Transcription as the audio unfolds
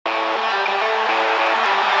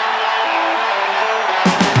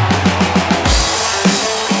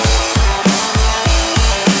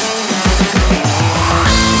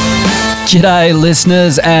G'day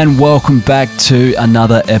listeners and welcome back to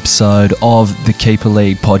another episode of the Keeper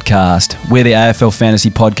League podcast. We're the AFL fantasy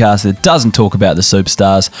podcast that doesn't talk about the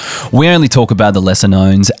superstars. We only talk about the lesser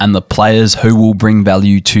knowns and the players who will bring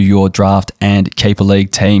value to your draft and Keeper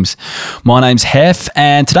League teams. My name's Heff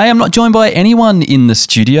and today I'm not joined by anyone in the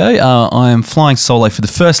studio. I am flying solo for the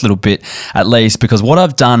first little bit at least because what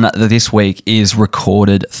I've done this week is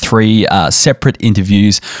recorded three separate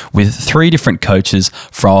interviews with three different coaches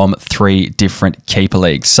from three different Keeper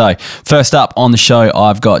Leagues. So first up on the show,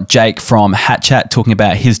 I've got Jake from Hat Chat talking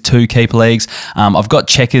about his two Keeper Leagues. I've got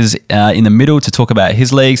Checkers in the middle to talk about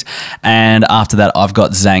his leagues. And after that, I've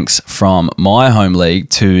got Zanks from my home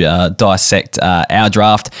league to dissect our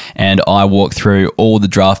draft. And I walk through all the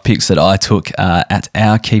draft picks that I took at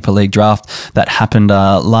our Keeper League draft that happened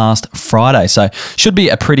last Friday. So should be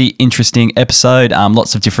a pretty interesting episode.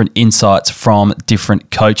 Lots of different insights from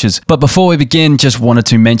different coaches. But before we begin, just wanted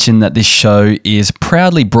to mention that this show is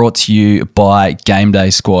proudly brought to you by Game Day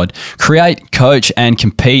Squad. Create, coach, and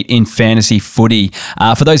compete in fantasy footy.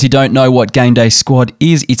 For those who don't know what Game Day Squad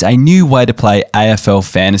is, it's a new way to play AFL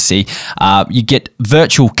fantasy. You get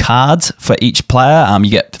virtual cards for each player.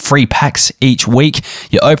 You get free packs each week.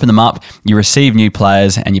 You open them up, you receive new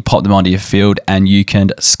players, and you pop them onto your field, and you can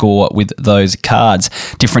score with those cards.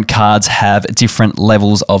 Different cards have different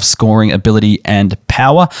levels of scoring ability and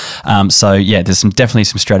power. So yeah, there's definitely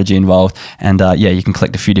some strategy involved. And you can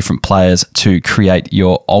collect a few different players to create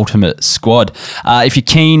your ultimate squad. If you're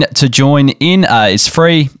keen to join in, it's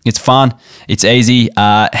free, it's fun, it's easy.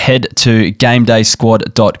 Head to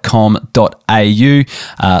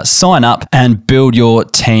gamedaysquad.com.au, sign up and build your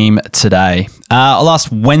team today.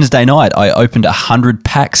 Last Wednesday night, I opened 100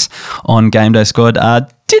 packs on Game Day Squad.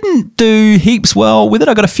 Didn't do heaps well with it.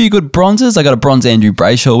 I got a few good bronzes. I got a bronze Andrew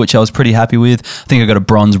Brayshaw, which I was pretty happy with. I think I got a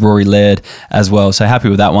bronze Rory Laird as well, so happy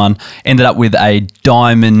with that one. Ended up with a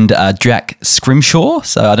diamond Jack Scrimshaw,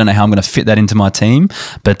 so I don't know how I'm going to fit that into my team,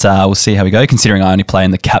 but we'll see how we go, considering I only play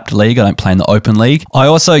in the capped league. I don't play in the open league. I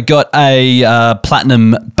also got a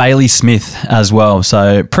platinum Bailey Smith as well,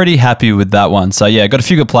 so pretty happy with that one. So yeah, got a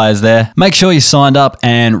few good players there. Make sure you signed up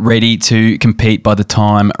and ready to compete by the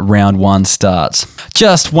time round one starts.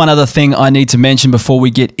 Just one other thing I need to mention before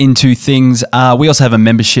we get into things. We also have a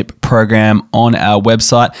membership program on our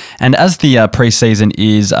website. And as the preseason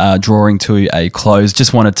is drawing to a close,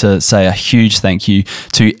 just wanted to say a huge thank you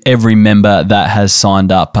to every member that has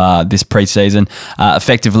signed up this preseason.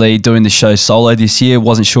 Effectively doing the show solo this year,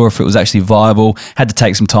 wasn't sure if it was actually viable. Had to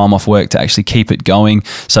take some time off work to actually keep it going.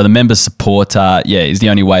 So the members' support is the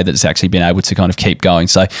only way that it's actually been able to kind of keep going.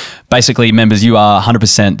 So basically, members, you are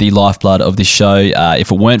 100% the lifeblood of this show.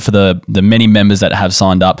 If it weren't for the many members that have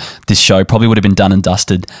signed up, this show probably would have been done and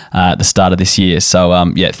dusted at the start of this year.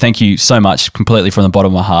 So thank you so much, completely from the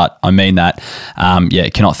bottom of my heart. I mean that.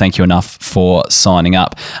 Cannot thank you enough for signing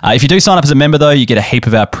up. If you do sign up as a member though, you get a heap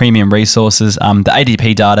of our premium resources. The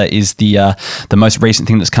ADP data is the most recent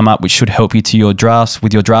thing that's come up, which should help you to your drafts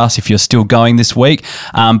if you're still going this week.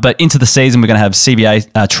 But into the season, we're going to have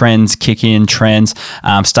CBA trends, kick-in trends,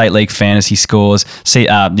 state league fantasy scores. So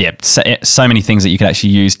many things that you can actually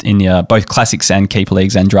use in both classics and keeper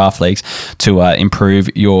leagues and draft leagues to improve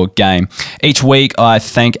your game. Each week, I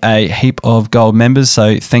thank a heap of gold members,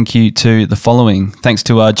 so thank you to the following. Thanks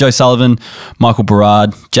to Joe Sullivan, Michael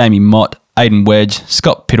Berard, Jamie Mott, Aidan Wedge,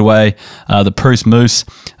 Scott Pittaway, the Bruce Moose,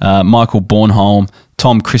 Michael Bornholm,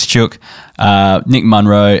 Tom Christiuk, Nick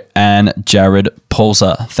Munro, and Jared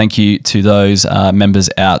Paulser. Thank you to those members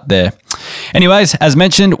out there. Anyways, as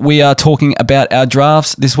mentioned, we are talking about our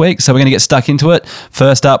drafts this week, so we're going to get stuck into it.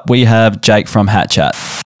 First up, we have Jake from Hat Chat.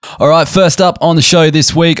 All right, first up on the show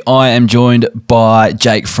this week, I am joined by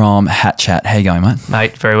Jake from Hat Chat. How you going, mate?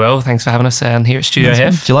 Mate, very well. Thanks for having us down here at Studio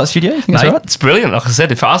Heff. Do you like Studio? You think it's all right? It's brilliant. Like I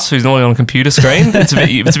said, for us, who's normally on a computer screen, it's a bit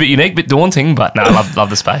unique, a bit daunting, but no, I love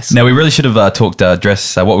the space. Now, we really should have talked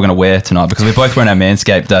dress what we're going to wear tonight because we're both wearing our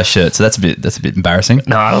Manscaped shirts, so that's a bit embarrassing.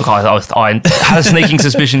 No, look, I had a sneaking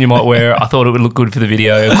suspicion you might wear it. I thought it would look good for the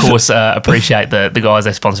video. Of course, appreciate the guys,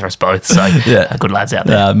 they sponsor us both, so yeah. Good lads out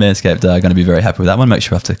there. Manscaped are going to be very happy with that one. Make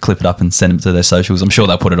sure I have to clip it up and send them to their socials. I'm sure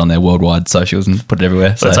they'll put it on their worldwide socials and put it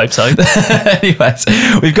everywhere. So. Let's hope so. Anyways,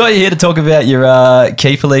 we've got you here to talk about your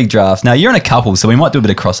Keeper League drafts. Now, you're in a couple, so we might do a bit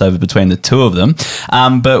of crossover between the two of them.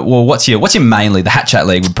 What's your main league? The Hat Chat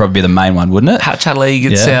League would probably be the main one, wouldn't it? Hat Chat League,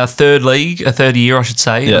 it's our third year, I should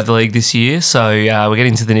say, of the league this year. So we're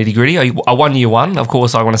getting to the nitty gritty. I won year one. Of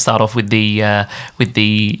course, I want to start off with the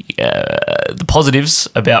the positives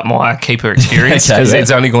about my keeper experience, because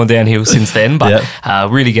it's only gone downhill since then, but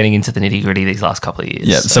really getting into the nitty-gritty these last couple of years.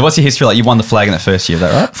 Yeah. So what's your history like? You won the flag in that first year, is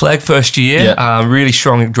that right? Flag first year, really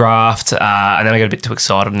strong draft, and then I got a bit too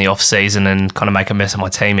excited in the off-season and kind of make a mess of my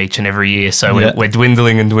team each and every year. So we're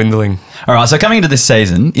dwindling and dwindling. All right. So coming into this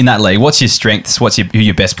season in that league, what's your strengths? Who are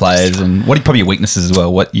your best players, and what are probably your weaknesses as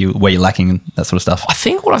well? Where you're lacking and that sort of stuff. I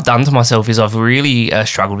think what I've done to myself is I've really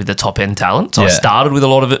struggled with the top end talent. So I started with a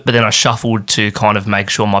lot of it, but then I shuffled to kind of make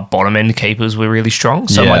sure my bottom end keepers were really strong.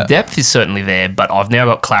 So my depth is certainly there, but I've now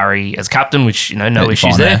got Clary as captain, which no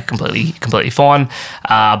issues there, completely fine.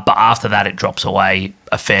 But after that, it drops away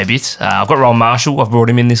a fair bit. I've got Ron Marshall. I've brought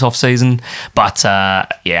him in this off-season. But,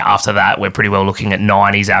 after that, we're pretty well looking at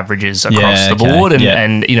 90s averages across the board.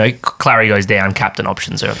 And Clary goes down, captain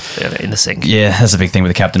options are in the sink. Yeah, that's a big thing with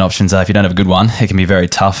the captain options. If you don't have a good one, it can be very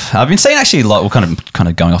tough. I've been seeing actually, like, we're kind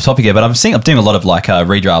of going off topic here, but I'm doing a lot of, like,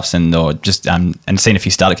 redrafts and seeing a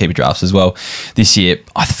few starter keeper drafts as well this year.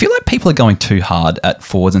 I feel like people are going too hard at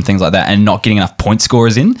forwards and things like that and not getting enough point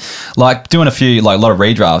scorers in. Like, doing a lot of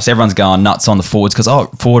redrafts, everyone's going nuts on the forwards because,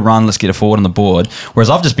 forward run, let's get a forward on the board. Whereas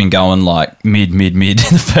I've just been going like mid in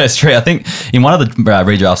the first three. I think in one of the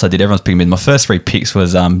redrafts I did, everyone's picking mid. My first three picks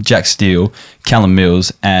was Jack Steele, Callum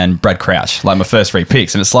Mills, and Brad Crouch. Like my first three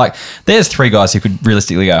picks, and it's like there's three guys who could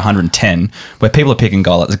realistically go 110. Where people are picking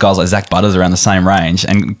guys like Zach Butters around the same range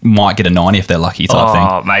and might get a 90 if they're lucky type thing.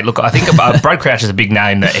 Oh mate, look, I think Brad Crouch is a big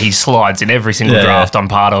name that he slides in every single draft I'm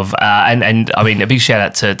part of. And I mean a big shout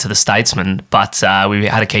out to the Statesman. But we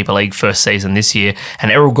had a keeper league first season this year. And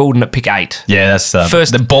Errol Goulden at pick 8. Yeah, that's the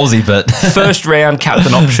ballsy bit. First round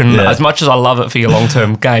captain option. As much as I love it for your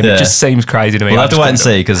long-term game, it just seems crazy to me. We'll have to wait and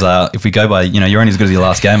see because if we go by, you're only as good as your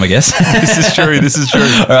last game, I guess. This is true.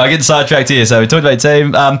 All right, getting sidetracked here. So we talked about your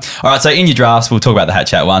team. All right, so in your drafts, we'll talk about the Hat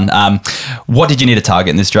Chat one. What did you need to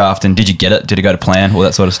target in this draft and did you get it? Did it go to plan? All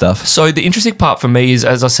that sort of stuff? So the interesting part for me is,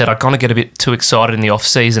 as I said, I kind of get a bit too excited in the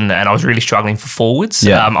off-season and I was really struggling for forwards.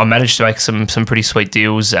 I managed to make some pretty sweet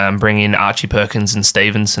deals, bring in Archie Perkins and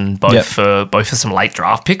Stevenson both for some late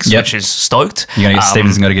draft picks, which is stoked. You're going to get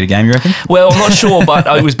Stevenson got to get a game, you reckon? Well, I'm not sure, but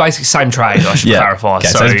it was basically same trade, I should clarify. Okay,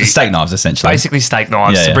 so it's steak knives, essentially. Basically steak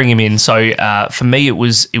knives to bring him in. So for me, it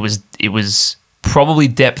was probably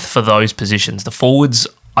depth for those positions. The forwards,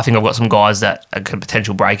 I think I've got some guys that are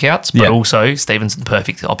potential breakouts, but also Stevenson, the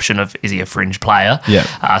perfect option of, is he a fringe player?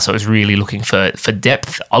 So I was really looking for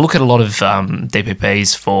depth. I look at a lot of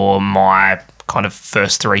DPPs for my kind of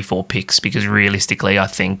first 3-4 picks because realistically I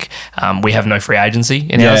think we have no free agency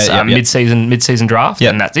in our mid-season draft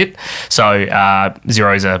and that's it. So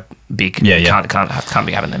zeros are big. Can't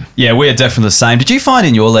be having them. Yeah, we're definitely the same. Did you find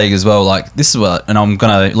in your league as well, like this is what, and I'm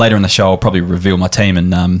going to later in the show I'll probably reveal my team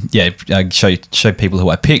and show people who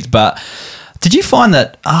I picked, but did you find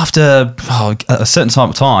that after a certain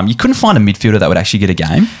time you couldn't find a midfielder that would actually get a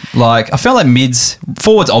game? Like I felt like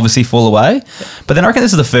forwards obviously fall away, but then I reckon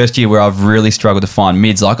this is the first year where I've really struggled to find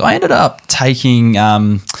mids. Like I ended up taking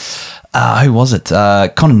who was it?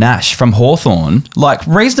 Connor Nash from Hawthorn, like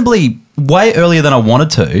reasonably way earlier than I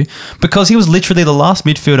wanted to because he was literally the last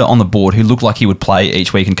midfielder on the board who looked like he would play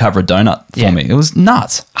each week and cover a donut for me. It was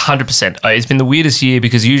nuts. 100%. It's been the weirdest year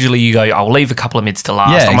because usually you go, I'll leave a couple of mids to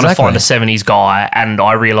last. I'm going to find a 70s guy and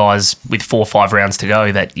I realise with 4 or 5 rounds to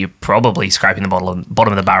go that you're probably scraping the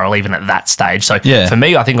bottom of the barrel even at that stage. So for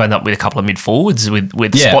me, I think I ended up with a couple of mid forwards with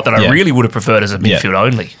a spot that I really would have preferred as a midfield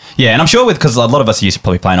only. Yeah, and I'm sure because a lot of us used to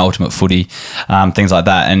probably play an ultimate footy, things like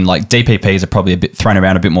that, and like DPPs are probably a bit thrown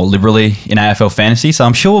around a bit more liberally in AFL fantasy, so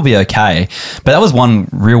I'm sure we'll be okay. But that was one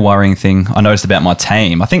real worrying thing I noticed about my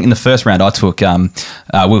team. I think in the first round I took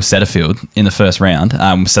Will Setterfield in the first round,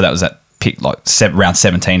 so that was at pick like round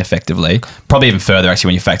 17 effectively, probably even further actually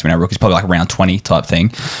when you factor in our rookies, probably like round 20 type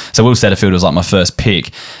thing. So Will Setterfield was like my first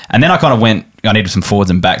pick, and then I kind of went, I needed some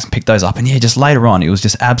forwards and backs and picked those up, and just later on it was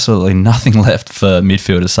just absolutely nothing left for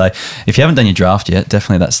midfielders. So if you haven't done your draft yet,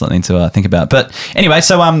 definitely that's something to think about. But anyway,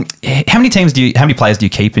 so how many players do you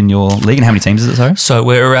keep in your league, and how many teams is it? Sorry, so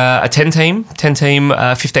we're a 10 team,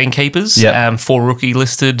 15 keepers, 4 rookie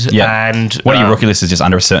listed, and what are your rookie listed? Just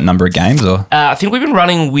under a certain number of games, or I think we've been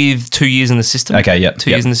running with 2 years in the system. Okay,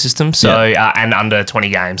 2 years in the system. So and under 20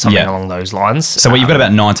 games, something along those lines. So you've got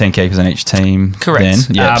about 19 keepers on each team. Correct.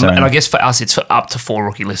 Then? And I guess for us, it's it's up to 4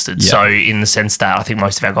 rookie listed. Yep. So in the sense that I think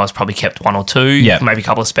most of our guys probably kept 1 or 2, Yep. maybe a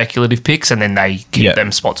couple of speculative picks, and then they keep Yep.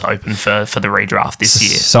 them spots open for the redraft this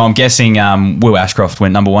year. So I'm guessing Will Ashcroft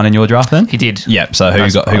went number 1 in your draft then? He did. Yep. So who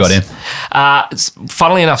got in?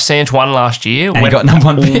 Funnily enough, Sanch won last year. And he got number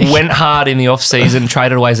 1 pick. Went hard in the off-season,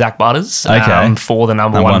 traded away Zach Butters for the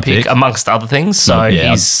number one pick, amongst other things. So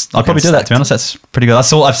he's... I'll probably do that, to be honest. That's pretty good.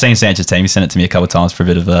 I've seen Sanch's team. He sent it to me a couple of times for a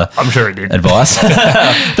bit of I'm sure he did. advice.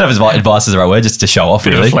 I don't know if advice is the right word, just to show off,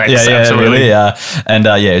 Bit of really. flex, yeah, absolutely.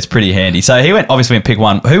 really. It's pretty handy. So he obviously went pick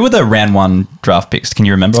 1. Who were the round 1 draft picks? Can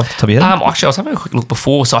you remember off the top of your head? Actually, I was having a quick look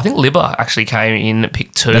before. So I think Libba actually came in at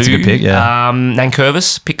pick 2. That's a good pick, yeah.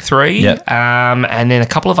 Nankervis, pick 3. Yep. And then a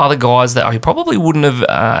couple of other guys that I probably wouldn't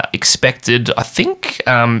have expected. I think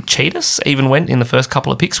Cheetahs even went in the first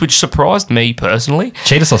couple of picks, which surprised me personally.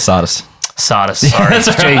 Cheetahs or Sardis? Sardis, sorry. That's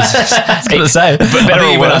right. Jesus. I was going to say. But better I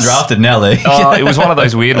think he or went worse. undrafted now, Lee. It was one of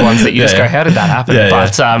those weird ones that you just go, how did that happen?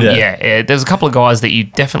 Yeah. There's a couple of guys that you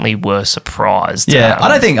definitely were surprised. Yeah, I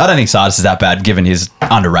don't think Sardis is that bad given his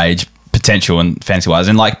underage potential and fantasy wise,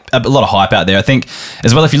 and like a lot of hype out there. I think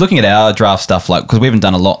as well, if you're looking at our draft stuff, like because we haven't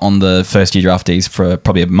done a lot on the first year draftees for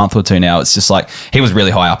probably a month or 2 now, it's just like he was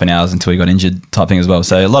really high up in ours until he got injured type thing as well.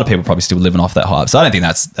 So a lot of people probably still living off that hype. So I don't think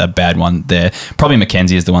that's a bad one there. Probably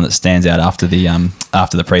Mackenzie is the one that stands out after the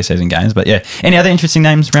preseason games. But yeah, any other interesting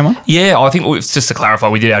names, Ramon? Yeah, I think just to clarify,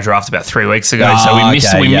 we did our draft about 3 weeks ago,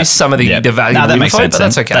 so we missed some of the valuable that makes info, sense. but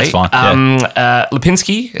that's okay. That's fine.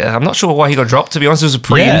 Lipinski, I'm not sure why he got dropped. To be honest, it was a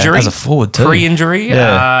pre-injury. as a forward too. Pre-injury.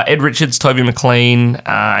 Yeah. Ed Richards, Toby McLean,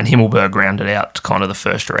 and Himmelberg rounded out kind of the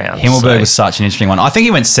first round. Himmelberg was such an interesting one. I think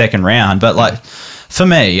he went second round, but like for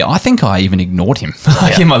me, I think I even ignored him.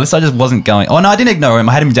 In my list, I just wasn't going. Oh no, I didn't ignore him.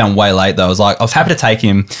 I had him down way late though. I was happy to take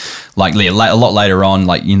him like a lot later on,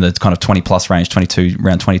 like in the kind of 20 plus range, 22 to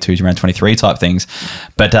round 23 type things.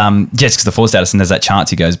 But just because the forward status and there's that chance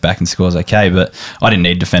he goes back and scores okay. But I didn't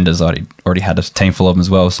need defenders. I already had a team full of them as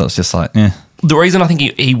well. So it's just like, The reason I think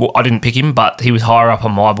I didn't pick him, but he was higher up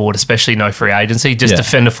on my board, especially no free agency, just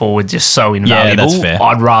defender forward, just so invaluable. Yeah, that's fair.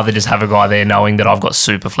 I'd rather just have a guy there knowing that I've got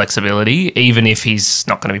super flexibility, even if he's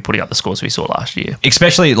not going to be putting up the scores we saw last year.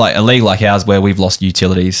 Especially like a league like ours where we've lost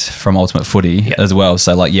utilities from Ultimate Footy as well.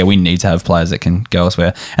 So like, we need to have players that can go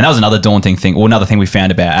elsewhere. And that was another daunting thing, or another thing we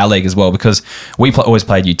found about our league as well, because we always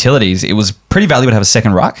played utilities. It was pretty valuable to have a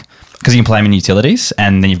second ruck, because you can play them in utilities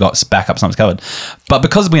and then you've got backup, something's covered. But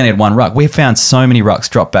because we only had one ruck, we found so many rucks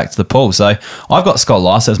drop back to the pool. So I've got Scott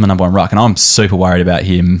Lysa as my number 1 ruck, and I'm super worried about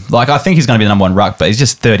him. Like, I think he's going to be the number 1 ruck, but he's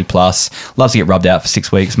just 30 plus, loves to get rubbed out for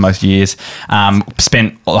 6 weeks most years.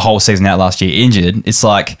 Spent the whole season out last year injured. It's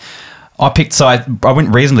like, I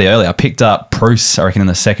went reasonably early. I picked up Bruce, I reckon, in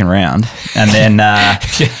the second round. And then... I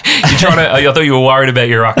thought you were worried about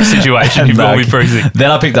your ruck situation. You brought me Brucey.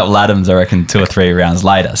 Then I picked up Laddams, I reckon, 2 or 3 rounds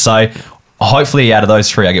later. So hopefully out of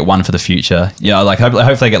those 3, I get one for the future.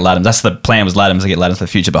 Hopefully I get Laddams. That's the plan, was Laddams. I get Laddams for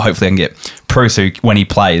the future, but hopefully I can get Bruce, who, when he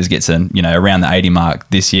plays, gets around the 80 mark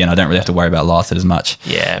this year, and I don't really have to worry about Lycett as much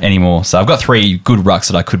anymore. So I've got 3 good rucks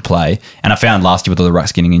that I could play, and I found last year with all the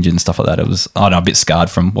rucks getting injured and stuff like that, it was, a bit scarred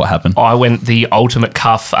from what happened. I went the ultimate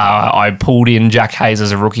cuff. I pulled in Jack Hayes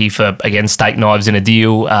as a rookie for, again, steak knives in a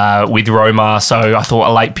deal with Roma, so I thought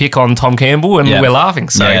a late pick on Tom Campbell, and we're laughing.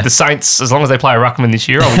 So the Saints, as long as they play a ruckman this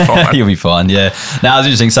year, I'll be fine. You'll be fine, yeah. Now, it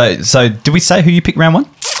was interesting. So did we say who you picked round 1?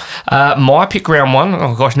 My pick round 1.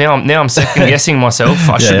 Oh gosh, now I'm second guessing myself.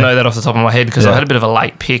 I should know that off the top of my head because I had a bit of a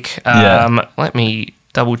late pick. Let me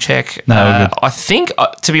double check. No, I think,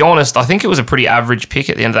 to be honest, it was a pretty average pick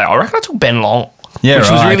at the end of the day. I reckon I took Ben Long. Yeah,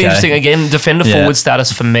 which was really interesting. Again, defender forward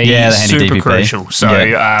status for me is super DPP. crucial. So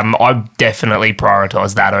I definitely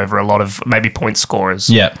prioritise that over a lot of maybe point scorers.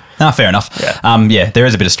 Yeah. Fair enough. There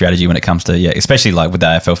is a bit of strategy when it comes to, especially like with the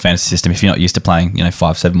AFL fantasy system. If you're not used to playing,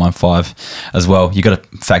 5-7-1-5 as well, you got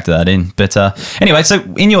to factor that in. But anyway, so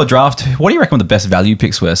in your draft, what do you reckon the best value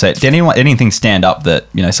picks were? So did anything stand up that,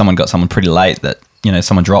 someone got someone pretty late that,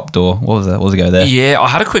 someone dropped, or what was the go there? Yeah, I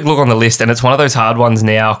had a quick look on the list, and it's one of those hard ones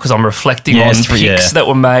now because I'm reflecting on picks that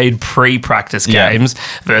were made pre-practice games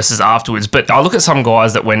versus afterwards. But I look at some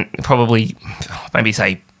guys that went probably, maybe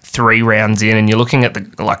say 3 rounds in, and you're looking at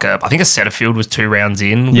I think a Setterfield was 2 rounds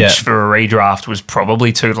in, which for a redraft was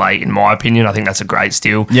probably too late in my opinion. I think that's a great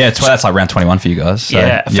steal. Yeah, that's like round 21 for you guys. So,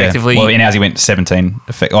 effectively. Well, in ours he went 17,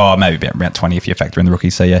 maybe about round 20 if you factor in the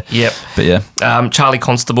rookies. So But Charlie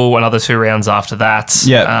Constable, another 2 rounds after that.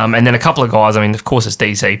 And then a couple of guys. I mean, of course it's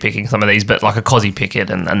DC picking some of these, but like a Cozzy Pickett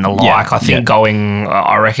and the like. I think going,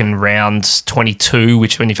 I reckon round 22,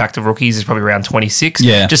 which when you factor rookies is probably round 26.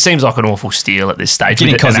 Just seems like an awful steal at this stage.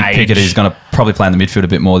 Getting Cozzy Isaac age. Pickett, who's going to probably play in the midfield a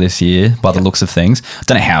bit more this year by the looks of things. I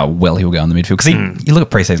don't know how well he'll go in the midfield because you look at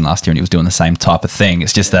preseason last year and he was doing the same type of thing.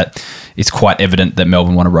 It's just that it's quite evident that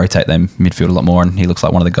Melbourne want to rotate their midfield a lot more, and he looks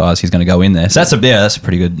like one of the guys who's going to go in there. So that's a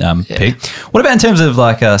pretty good pick. What about in terms of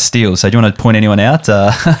like steals? So do you want to point anyone out?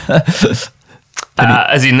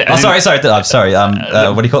 As in, sorry.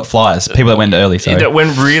 What do you call it? Flyers. People that went early. Sorry. That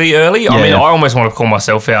went really early. I mean, I almost want to call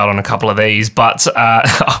myself out on a couple of these, but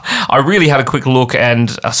I really had a quick look, and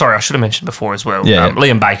sorry, I should have mentioned before as well.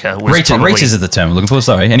 Liam Baker was reaches is the term I'm looking for.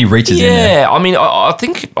 Sorry, any reaches in there? Yeah, I mean, I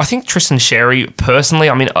think Tristan Sherry personally.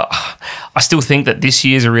 I mean, I still think that this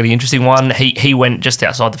year's a really interesting one. He went just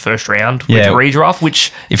outside the first round with redraft,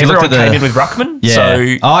 which if everyone came in with Ruckman. Yeah.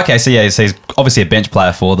 So, so he's obviously a bench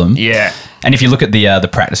player for them. Yeah. And if you look at the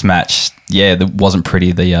practice match, that wasn't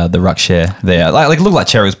pretty, the ruck share there. Like it looked like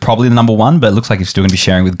Cherry was probably the number one, but it looks like he's still going to be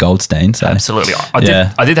sharing with Goldstein. So. Absolutely.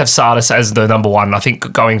 I did have Sardis as the number one. I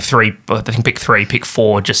think going pick 3, pick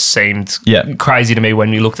 4 just seemed crazy to me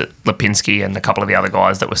when you looked at Lipinski and a couple of the other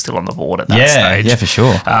guys that were still on the board at that stage. Yeah, for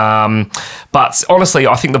sure. But honestly,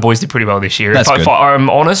 I think the boys did pretty well this year. If I'm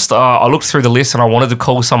honest, I looked through the list and I wanted to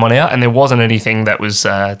call someone out, and there wasn't anything that was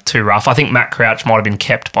too rough. I think Matt Crouch might have been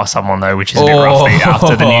kept by someone, though, which is a bit rough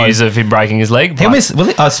after the news of him breaking his leg. I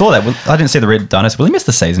saw that. I didn't see the red dinosaur. Will he miss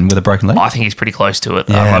the season with a broken leg? I think he's pretty close to it.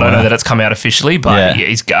 I don't know that it's come out officially, but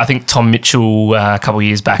I think Tom Mitchell a couple of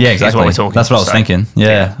years back is what we're talking. That's what I was thinking.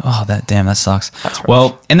 Yeah. Oh, that sucks. That's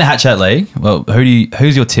well, in the Hat Chat League,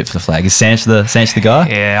 who's your tip for the flag? Is Sanch the guy?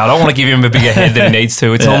 Yeah, I don't want to give him a bigger head than he needs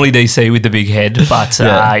to. It's normally DC with the big head, but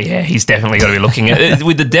he's definitely got to be looking at it.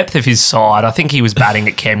 With the depth of his side. I think he was batting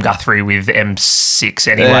at Cam Guthrie with M6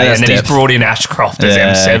 anyway, and then he's brought in Ashcroft as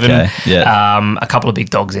M7. Okay. Yeah. A couple of big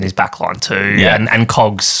dogs in his back line too, and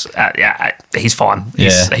Cogs. He's fine.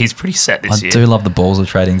 He's pretty set this year. I do love the balls of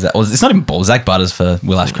trading. It's not even balls. Zach Butters for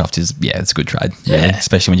Will Ashcroft is it's a good trade. Yeah,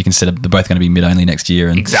 especially when you consider they're both going to be mid only next year.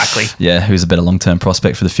 And exactly. Yeah, who's a better long term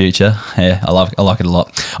prospect for the future? Yeah, I like it a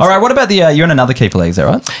lot. All right, what about you're in another keeper league? Is that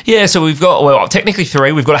right? Yeah, so we've got technically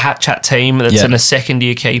 3. We've got a Hat Chat team that's in a second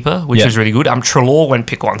year keeper, which is really good. Trelaw went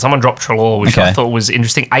pick 1. Someone dropped Trelaw, which I thought was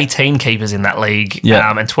interesting. 18 keepers in that league,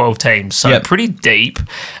 and 12 teams, so pretty deep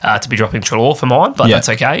to be dropping Trelaw for mine, but that's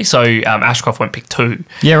okay. So Ashcroft went pick 2.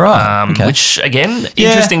 Yeah, right. Which again,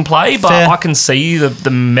 interesting play, but fair. I can see the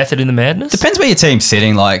method in the madness. Depends where your team's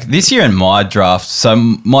sitting. Like this year in my draft, so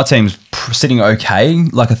my team's sitting okay.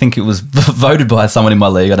 Like I think it was voted by someone in my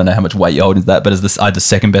league. I don't know how much weight you hold into that, but I had the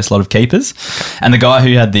second best lot of keepers, and the guy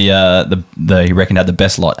who had he reckoned had the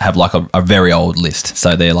best lot have like a very old list.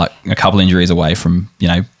 So they're like a couple injuries away from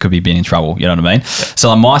could be being in trouble. You know what I mean? Yeah. So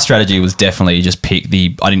like, my strategy was definitely just pick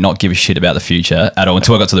I did not give a shit about the future at all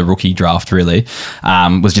until I got to the rookie draft. Really,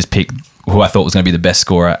 was just pick who I thought was going to be the best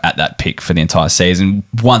scorer at that pick for the entire season.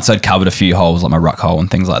 Once I'd covered a few holes, like my ruck hole and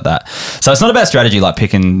things like that. So it's not about strategy like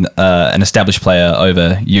picking an established player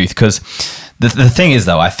over youth. Because the thing is,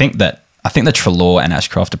 though, I think that Trelaw and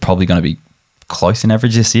Ashcroft are probably going to be close in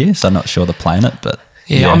average this year. So I'm not sure they're playing it, but.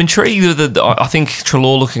 Yeah, I'm intrigued. I think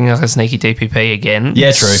Trelaw looking like a sneaky DPP again.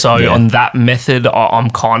 Yeah, true. So on that method, I'm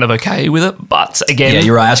kind of okay with it. But again... Yeah,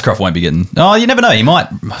 you're right. Ashcroft won't be getting... Oh, you never know. He might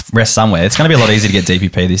rest somewhere. It's going to be a lot easier to get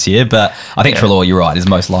DPP this year. But I think Trelaw, you're right, is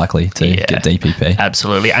most likely to get DPP.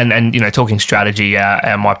 Absolutely. And talking strategy,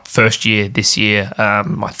 my first year this year,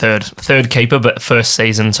 my third keeper, but first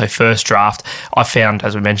season, so first draft, I found,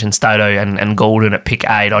 as we mentioned, Stato and Golden at pick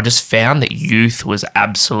 8. I just found that youth was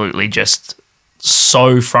absolutely just...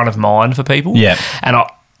 so front of mind for people. Yeah. And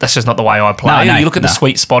that's just not the way I play. You look at the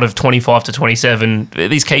sweet spot of 25 to 27,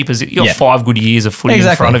 these keepers, you've got 5 good years of footy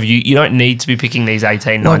in front of you. You don't need to be picking these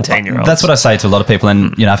 18, 19-year-olds. That's what I say to a lot of people.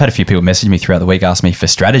 And, I've had a few people message me throughout the week, ask me for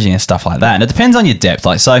strategy and stuff like that. And it depends on your depth.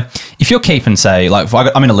 Like, so if you're keeping, say, like,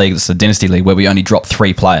 I'm in a league that's a dynasty league where we only drop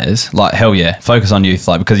 3 players, like, hell yeah, focus on youth,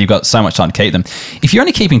 like, because you've got so much time to keep them. If you're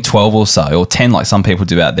only keeping 12 or so, or 10, like some people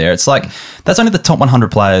do out there, it's like, that's only the top 100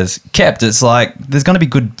 players kept. It's like, there's going to be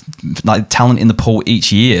good, like, talent in the pool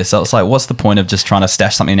each year. So it's like, what's the point of just trying to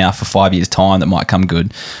stash something now for 5 years' time that might come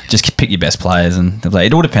good? Just pick your best players, and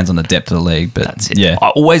it all depends on the depth of the league. But that's it. Yeah,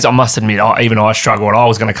 I must admit, even I struggle, and I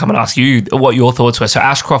was going to come and ask you what your thoughts were. So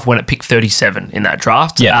Ashcroft went at pick 37 in that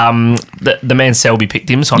draft. Yeah, the man Selby picked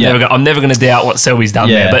him, so I'm never going to doubt what Selby's done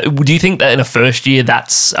there. But do you think that in a first year,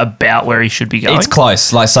 that's about where he should be going? It's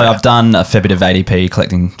close. Like, I've done a fair bit of ADP,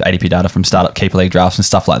 collecting ADP data from startup keeper league drafts and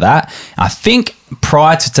stuff like that. I think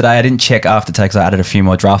prior to today, I didn't check after today because I added a few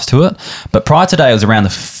more drafts to it. But prior to today, it was around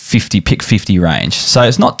the pick 50 range. So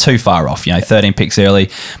it's not too far off, 13 picks early.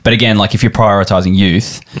 But again, like if you're prioritizing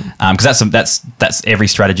youth, because that's every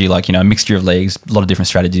strategy, like, a mixture of leagues, a lot of different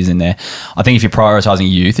strategies in there. I think if you're prioritizing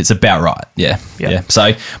youth, it's about right. Yeah.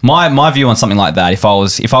 So my view on something like that, if I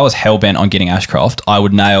was hell-bent on getting Ashcroft, I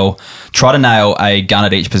would try to nail a gun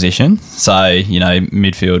at each position. So,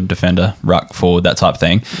 midfield, defender, ruck, forward, that type of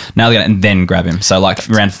thing. Nail it and then grab him. So like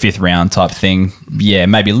around 5th round type thing. Yeah,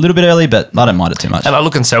 maybe a little bit early, but I don't mind it too much. And I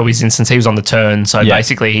look in Selby's instance, he was on the turn. So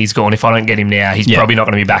basically he's gone, if I don't get him now, he's probably not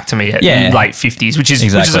going to be back to me at late 50s, which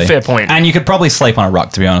is a fair point. And you could probably sleep on a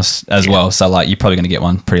ruck, to be honest, as well. So like you're probably going to get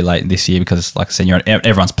one pretty late this year because, like I said,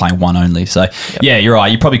 everyone's playing one only. So yeah, you're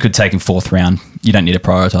right. You probably could take him 4th round. You don't need to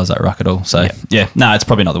prioritise that ruck at all. So it's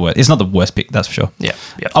probably not the worst. It's not the worst pick, that's for sure. Yeah.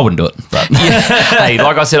 I wouldn't do it. But hey,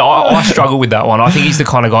 like I said, I struggle with that one. I think he's the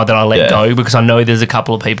kind of guy that I let go because I know there's a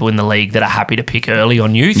couple of people in the league that are happy to pick early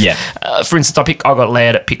on youth. Yeah. For instance, I got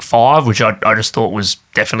Laird at pick 5, which I just thought was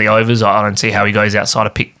definitely overs. I don't see how he goes outside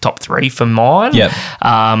of pick top 3 for mine. Yeah.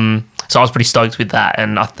 So I was pretty stoked with that.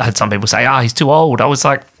 And I had some people say, he's too old. I was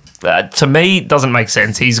like, to me, it doesn't make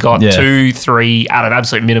sense. He's got 2, 3 at an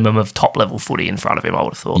absolute minimum of top level footy in front of him, I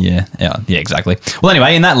would have thought. Yeah, exactly. Well,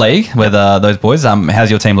 anyway, in that league with those boys,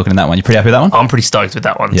 how's your team looking in that one? You pretty happy with that one? I'm pretty stoked with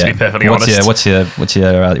that one, to be perfectly honest. Who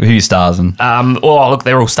are your stars? And look,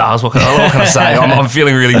 they're all stars. What can I say? I'm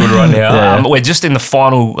feeling really good right now. We're just in the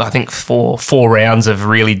final, I think, four rounds of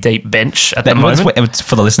really deep bench at the moment.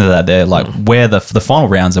 For the listener that they're like, where the final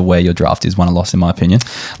rounds are where your draft is won or lost, in my opinion.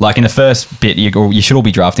 Like in the first bit, you should all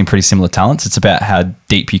be drafting pretty similar talents. It's about how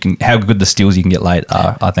good the steals you can get late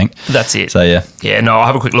are, I think. That's it. So I'll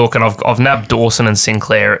have a quick look, and I've nabbed Dawson and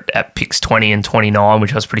Sinclair at picks 20 and 29,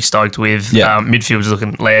 which I was pretty stoked with. Midfield was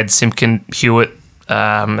looking Laird, Simpkin, Hewitt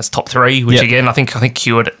as top 3, which again I think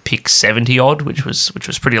Hewitt at pick 70 odd, which was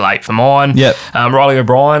pretty late for mine. Riley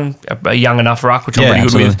O'Brien, a young enough ruck, which I'm pretty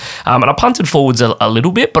good with. And I punted forwards a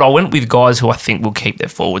little bit, but I went with guys who I think will keep their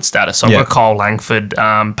forward status. So I've got Kyle Langford,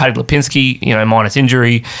 Paddy Lipinski, minus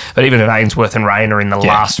injury, but even at Ainsworth and Rayner in the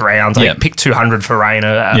last rounds, I picked 200 for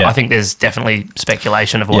Rayner. I think there's definitely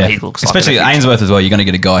speculation of what he looks like. Especially Ainsworth as well. You're going to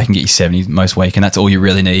get a guy who can get you 70 most week, and that's all you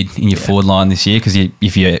really need in your forward line this year, because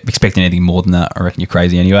if you're expecting anything more than that, I reckon you're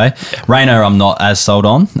crazy anyway. Rayner, I'm not as sold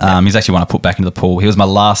on. He's actually one I put back into the pool. He was my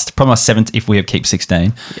last, probably my 7th, if we have keep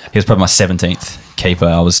 16, he was probably my 17th keeper.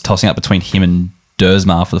 I was tossing up between him and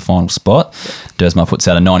Dersmar for the final spot. Dersmar puts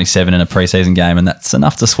out a 97 in a preseason game, and that's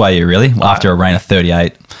enough to sway you, really. After a Rayner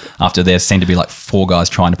 38, after there seemed to be like 4 guys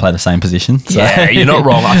trying to play the same position. So. Yeah, you're not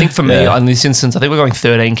wrong. I think for me, in this instance, I think we're going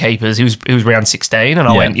 13 keepers. He was round 16, and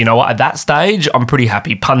I went, you know what, at that stage, I'm pretty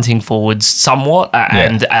happy punting forwards somewhat,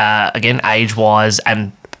 and again, age-wise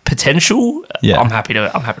and potential, I'm happy to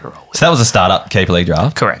roll with. So that was a startup keeper league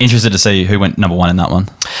draft. Correct. Interested to see who went number 1 in that one.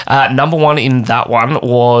 Number 1 in that one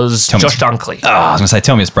was Josh Dunkley. I was going to say,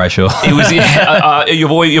 tell me it's Brayshaw. It was your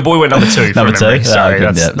boy went number 2. Number 2.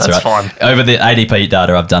 So that's fine. Over the ADP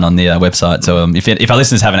data I've done on the website. So if our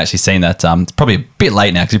listeners haven't actually seen that, it's probably a bit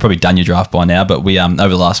late now because you've probably done your draft by now. But we over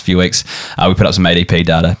the last few weeks we put up some ADP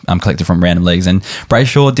data collected from random leagues, and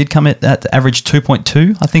Brayshaw did come at average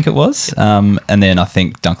 2.2, I think it was, and then I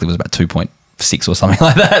think Dunkley was about 2.6 or something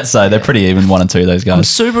like that. So they're pretty even 1 and 2, those guys. I'm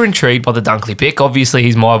super intrigued by the Dunkley pick. Obviously,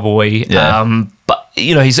 he's my boy. But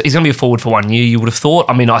he's going to be a forward for 1 year. You would have thought.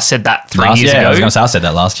 I mean, I said that 3 years ago. I was going to say I said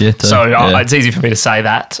that last year too. So it's easy for me to say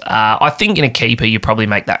that. I think in a keeper, you probably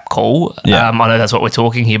make that call. I know that's what we're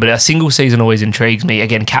talking here, but a single season always intrigues me.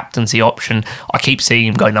 Again, captaincy option. I keep seeing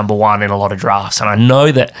him go number 1 in a lot of drafts, and I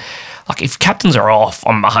know that. Like, if captains are off,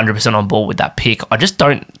 I'm 100% on board with that pick. I just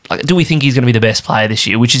don't... Like, do we think he's going to be the best player this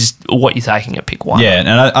year, which is what you're taking at pick 1? Yeah, and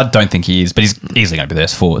I don't think he is, but he's easily going to be the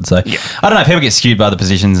best forward. So, I don't know. People get skewed by other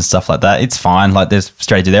positions and stuff like that. It's fine. Like, there's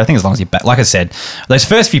strategy there. I think as long as you're back... Like I said, those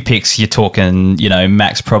first few picks, you're talking,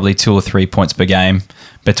 max probably 2 or 3 points per game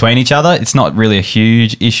between each other. It's not really a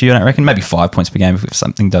huge issue, I don't reckon. Maybe 5 points per game if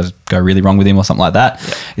something does go really wrong with him or something like that.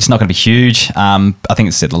 It's not going to be huge. I think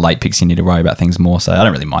it's the late picks you need to worry about things more, so I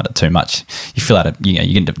don't really mind it too much. You feel out you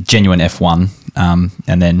get into genuine F1,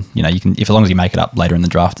 and then you can, if as long as you make it up later in the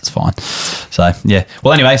draft, it's fine. So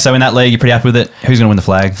well, anyway, so in that league, you're pretty happy with it. Who's going to win the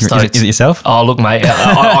flag? Is it yourself? Oh, look, mate,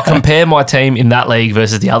 I compare my team in that league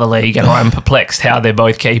versus the other league, and I'm perplexed how they're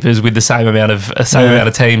both keepers with the same amount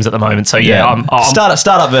of teams at the moment. So I'm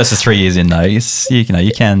start up versus 3 years in though. You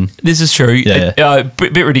can. This is true.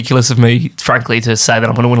 Bit ridiculous of me, frankly, to say that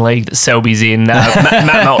I'm going to win a league that Selby's in.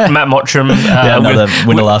 Matt Mottram, another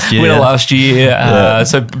winner last year.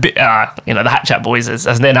 So Hat Chat boys,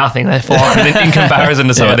 as they're nothing. They're fine in comparison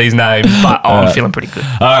to some of these names. But I'm feeling pretty good.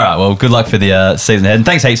 All right. Well, good luck for the season ahead. And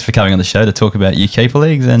thanks heaps for coming on the show to talk about your keeper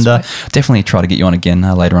leagues. And definitely try to get you on again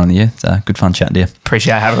later on in the year. It's good fun chatting to you.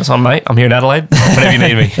 Appreciate having us on, mate. I'm here in Adelaide. Whenever you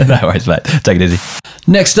need me. No worries, mate. Take it easy.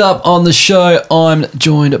 Next up on the show, I'm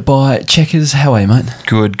joined by Checkers. How are you, mate?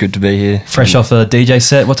 Good to be here. Fresh off a DJ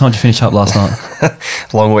set. What time did you finish up last night?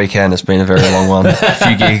 Long weekend. It's been a very long one. A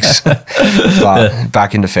few gigs, but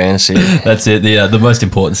back into fantasy. That's it. The most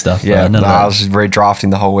important stuff. Yeah, I was redrafting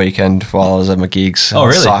the whole weekend while I was at my gigs. Oh,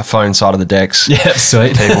 really? Phone side of the decks. Yeah,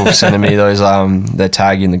 sweet. People sending me those. They're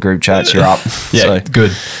tagging in the group chats. You're up. Yeah, so,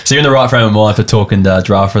 good. So you're in the right frame of mind for talking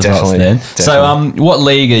draft results then. Definitely. So what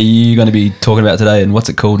league are you going to be talking about today, and what's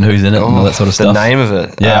it called, and who's in it, and all that sort of stuff? The name of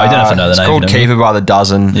it. Yeah, I don't have to know the name. It's called Keeper by the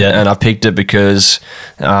Dozen. Yeah. And I picked it because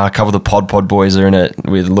a couple of the Pod boys are in it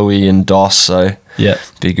with Louis and Doss. So yeah,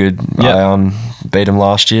 be good. Yep. I beat them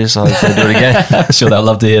last year, so hopefully do it again. Sure, they'll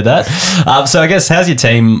love to hear that. So I guess, how's your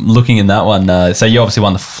team looking in that one? So you obviously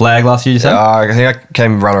won the flag last year, you said? I think I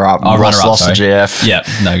came runner-up. Lost to GF. Yeah,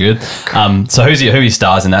 no good. So who are your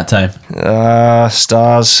stars in that team?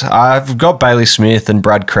 Stars. I've got Bailey Smith and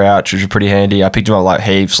Brad Crouch, which are pretty handy. I picked them up like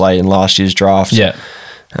heaps late in last year's draft. Yeah.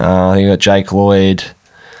 I think I got Jake Lloyd.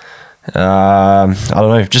 I don't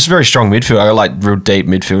know, just a very strong midfield. I got like real deep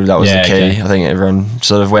midfield. That was the key. Okay. I think everyone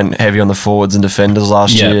sort of went heavy on the forwards and defenders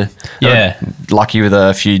last year. Yeah. Lucky with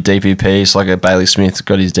a few DPPs, like a Bailey Smith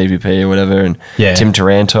got his DPP or whatever, and Tim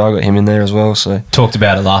Taranto, I got him in there as well. So talked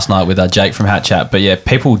about it last night with Jake from Hat Chat, but yeah,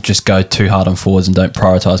 people just go too hard on forwards and don't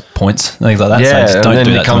prioritise points, things like that. Yeah, so just don't and then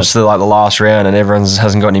do that it comes to like the last round and everyone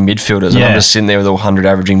hasn't got any midfielders, and I'm just sitting there with all 100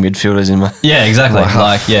 averaging midfielders in my... Yeah, exactly.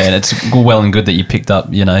 And it's well and good that you picked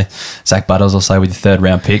up, Zach Butters or so with your third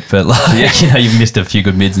round pick, but you've missed a few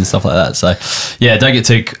good mids and stuff like that. So yeah, don't get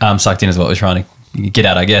too sucked in is what we're trying to get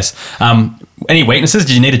at, I guess. Any weaknesses?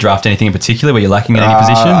 Did you need to draft anything in particular? Were you lacking in any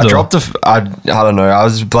positions? I dropped I don't know. I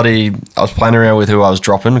was playing around with who I was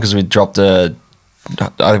dropping because we dropped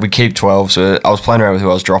we keep 12, so I was playing around with who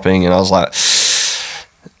I was dropping, and I was like,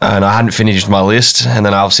 and I hadn't finished my list, and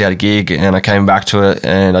then I obviously had a gig, and I came back to it,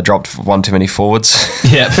 and I dropped one too many forwards.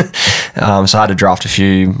 Yeah. So I had to draft a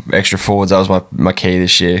few extra forwards. That was my key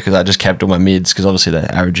this year, because I just kept all my mids, because obviously they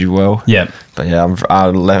average you well. Yeah. But yeah, I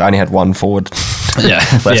only had one forward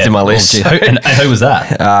left in my list. And who was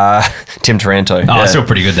that? Tim Taranto. Oh, still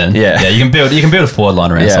pretty good then. Yeah. You can build a forward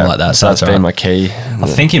line around something like that. So that's been my key. I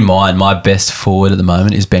think in mine, my best forward at the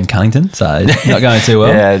moment is Ben Cunnington. So not going too well.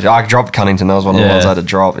 Yeah, I dropped Cunnington. That was one of the ones I had to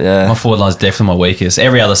drop. Yeah. My forward line is definitely my weakest.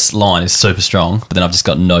 Every other line is super strong, but then I've just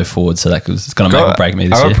got no forward, so it's going to make or break me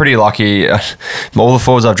this year. I got pretty lucky. All the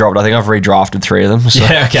forwards I've dropped, I think I've redrafted 3 of them. So.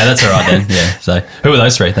 Yeah, okay, that's all right then. Yeah. So who are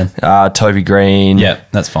those 3 then? Toby Green. Yeah,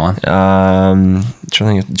 that's fine.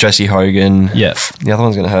 Trying to think of Jesse Hogan. Yeah. The other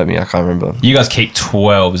one's going to hurt me. I can't remember. You guys keep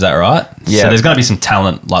 12, is that right? Yeah. So there's going to be some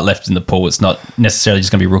talent left in the pool. It's not necessarily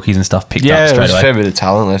just going to be rookies and stuff picked up straight away. Yeah, there's a fair bit of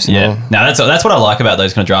talent left in there. No, that's what I like about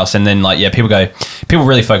those kind of drafts. And then people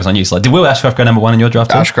really focus on you. So did Will Ashcroft go number 1 in your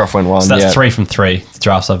draft too? Ashcroft went 1. So that's 3 from 3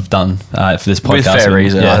 drafts I've done for this podcast. With fair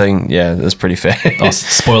reason, I think. Yeah, that's pretty fair.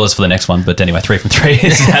 Spoilers for the next one, but anyway, 3 from 3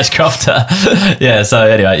 is Ashcroft. So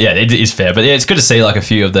anyway, it is fair. But yeah, it's good to see a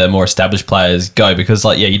few of the more established players go, because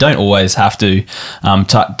you don't always have to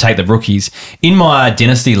take the rookies. In my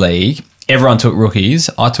Dynasty League, everyone took rookies.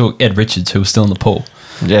 I took Ed Richards, who was still in the pool.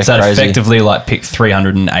 Yeah, so crazy. Effectively picked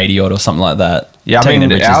 380 odd or something like that. Yeah, I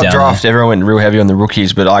mean, our draft, everyone went real heavy on the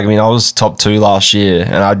rookies, but I was top 2 last year,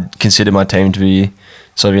 and I'd consider my team to be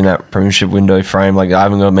sort of in that premiership window frame. I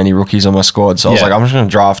haven't got many rookies on my squad, so I was I'm just going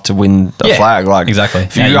to draft to win the flag. Exactly.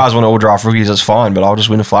 If you guys want to all draft rookies, that's fine, but I'll just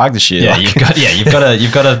win a flag this year. Yeah,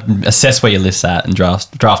 you've got to assess where your list's at and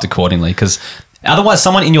draft accordingly, because otherwise,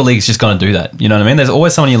 someone in your league is just going to do that. You know what I mean? There's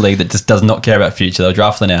always someone in your league that just does not care about future. They'll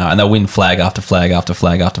draft for now and they'll win flag after flag after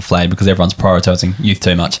flag after flag because everyone's prioritising youth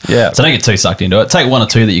too much. Yeah. So don't get too sucked into it. Take 1 or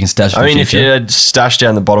 2 that you can stash for the future. If you had stashed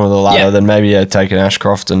down the bottom of the ladder, then maybe take an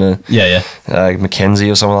Ashcroft and a Mackenzie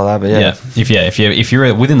or something like that. But if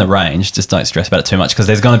you're within the range, just don't stress about it too much, because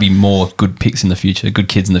there's going to be more good picks in the future, good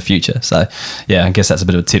kids in the future. So I guess that's a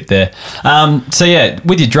bit of a tip there.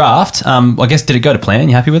 With your draft, I guess, did it go to plan?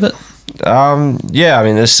 You happy with it?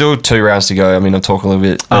 There's still 2 rounds to go. I'm talking a little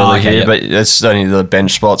bit early here, but it's only the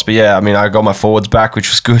bench spots. But I got my forwards back, which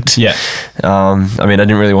was good. Yeah. I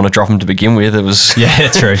didn't really want to drop them to begin with. It was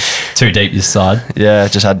true. Too deep this side. Yeah,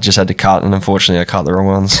 just had to cut, and unfortunately I cut the wrong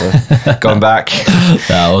one, so going back.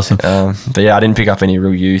 Awesome. I didn't pick up any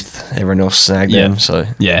real youth. Everyone else snagged them. So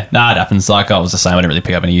it happens. I was the same. I didn't really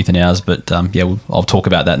pick up any youth in ours, but I'll talk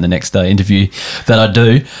about that in the next interview that I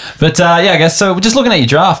do. But I guess so. Just looking at your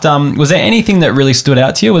draft, was there anything that really stood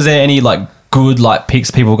out to you? Was there any like good like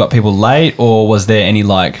picks? People got people late, or was there any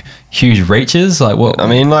like huge reaches? Like what? I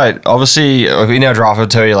mean, like obviously in our draft, I'll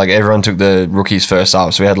tell you, like everyone took the rookies first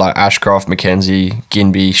up. So we had like Ashcroft, McKenzie,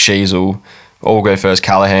 Ginby, Sheasel, all go first.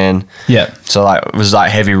 Callahan. Yeah. So like it was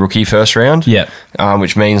like heavy rookie first round. Yeah.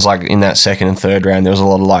 Which means like in that second and third round, there was a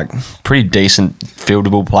lot of like pretty decent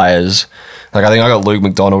fieldable players. Like I think I got Luke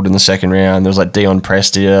McDonald in the second round. There was like Dion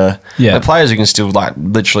Prestia. Yeah. Like players who can still like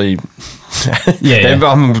literally. Yeah.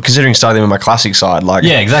 I'm considering starting them in my classic side. Like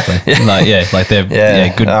Yeah, exactly. Like they're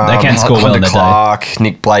good. They can score well in Hunter their Clark,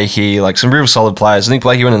 Nick Blakey, like some real solid players. I think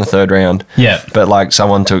Blakey went in the third round. Yeah. But like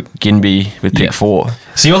someone took Ginby with pick 4.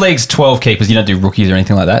 So your league's 12 keepers. You don't do rookies or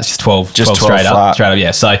anything like that. It's just 12 Just 12 straight flat. up. Straight up,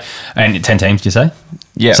 yeah. So, and 10 teams, do you say?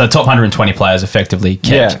 Yeah. So top 120 players effectively kept.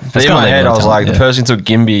 Yeah. That's But in kinda my head, leaving I was on like, talent, the person who took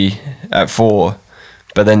Ginby at 4,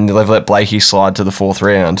 but then they've let Blakey slide to the 4th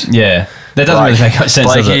round. Yeah. That doesn't really make much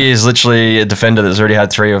sense, does Blakey it? is literally a defender that's already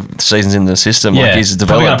had 3 seasons in the system. Yeah. Like he's Probably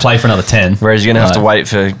developed. going to play for another 10. Whereas you're going to have to Right. wait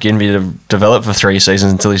for Ginby to develop for 3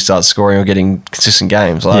 seasons until he starts scoring or getting consistent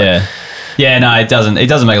games. Like, Yeah. Yeah, no, it doesn't. It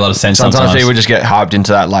doesn't make a lot of sense sometimes people just get hyped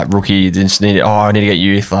into that like rookie. They just need it. Oh, I need to get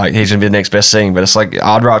youth. Like he's gonna be the next best thing. But it's like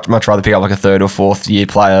much rather pick up like a 3rd or 4th year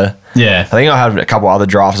player. Yeah. I think I had a couple other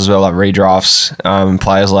drafts as well, like redrafts.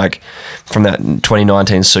 Players like from that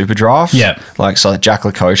 2019 Super Draft. Yeah. Like so, like Jack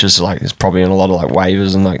LaCoche is probably in a lot of like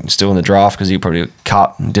waivers and like still in the draft because he probably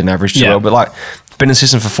cut and didn't average too Yeah. well. But like been in the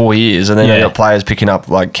system for 4 years, and then Yeah. you got players picking up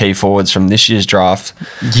like key forwards from this year's draft,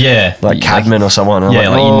 Yeah. like Cadman or someone. And I'm Yeah,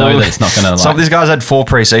 like you "Oh." know that it's not going to Some of these guys had 4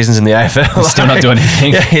 pre-seasons in the AFL. Still not doing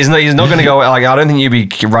anything. Yeah, he's not going to go. Like I don't think you'd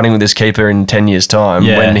be running with this keeper in 10 years' time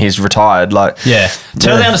Yeah. when he's retired. Like Yeah,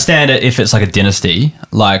 totally understand it if it's like a dynasty,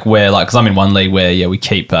 like where, like, because I'm in one league where we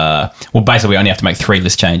keep, basically we only have to make 3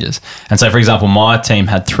 list changes, and so for example, my team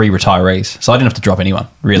had 3 retirees, so I didn't have to drop anyone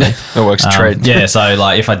really. It works a treat. Yeah, so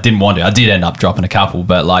like if I didn't want to, I did end up dropping a couple,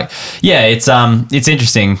 but like yeah, it's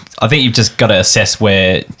interesting. I think you've just got to assess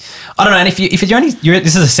where, I don't know, and if you're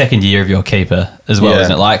this is the second year of your keeper as well, Yeah.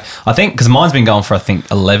 isn't it? Like I think because mine's been going for I think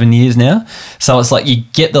 11 years now, so it's like you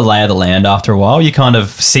get the lay of the land after a while. You kind of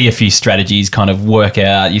see a few strategies kind of work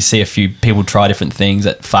out. You see a few people try different things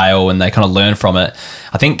that fail, and they kind of learn from it.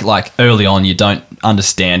 I think like early on you don't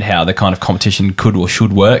understand how the kind of competition could or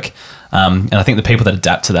should work. And I think the people that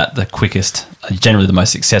adapt to that the quickest are generally the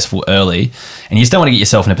most successful early. And you just don't want to get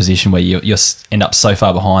yourself in a position where you end up so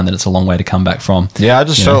far behind that it's a long way to come back from. Yeah, I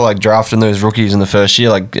just felt like drafting those rookies in the first year,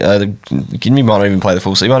 like Ginby might not even play the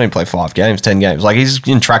full season. He might even play 5 games, 10 games. Like he's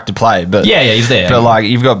in track to play, but Yeah, he's there. But like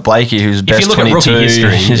you've got Blakey, who's best you look at 22. rookie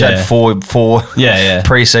history, He's yeah. had four Yeah.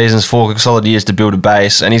 pre-seasons, 4 solid years to build a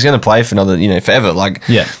base, and he's going to play for another, forever. Like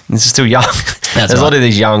Yeah. he's still young. There's a lot of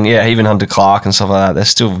these young, even Hunter Clark and stuff like that. They're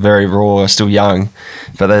still very raw, still young,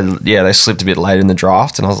 but they slipped a bit late in the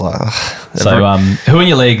draft, and I was like, ugh. So who in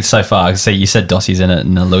your league so far? So you said Dossie's in it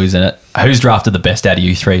and Lou's in it. Who's drafted the best out of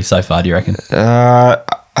you 3 so far, do you reckon?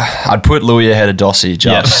 I'd put Louis ahead of Dossie,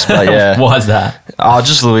 just but yeah. Why is that?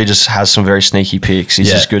 Just Louis just has some very sneaky picks. He's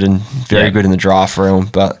Yeah. just good and very good in the draft realm.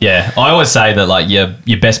 But Yeah, I always say that like your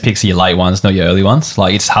best picks are your late ones, not your early ones.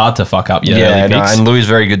 Like it's hard to fuck up your early picks. and Louis is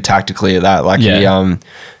very good tactically at that. Like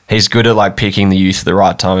he's good at like picking the youth at the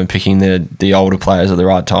right time and picking the older players at the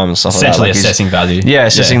right time and stuff Essentially like that. Like assessing value. Yeah,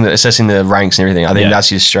 assessing the ranks and everything. I think Yeah. that's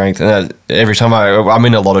his strength. And every time I'm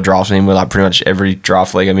in a lot of drafts with him, with like pretty much every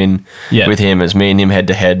draft league I'm in with him, it's me and him head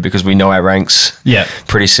to head because we know our ranks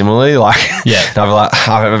pretty similarly. Like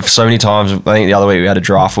I've so many times. I think the other week we had a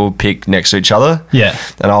draft, we'll pick next to each other. Yeah.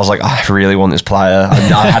 And I was like, I really want this player. I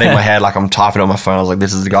had it in my head, like I'm typing it on my phone. I was like,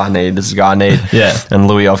 this is the guy I need. This is the guy I need. Yeah. And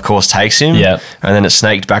Louis, of course, takes him. Yeah. And then it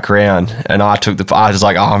snaked back around, and I was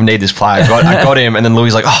like, oh, I need this player. I got him, and then Louis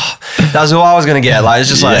was like, oh, that's who I was going to get. Like it's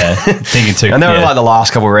just like thinking too. and they were like the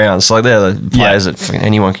last couple of rounds. So like they're the players that fucking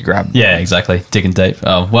anyone could grab. Yeah, exactly. Digging deep.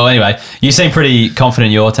 Oh well. Anyway, you seem pretty confident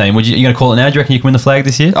in your team. You going to call it now? Do you reckon you can win the flag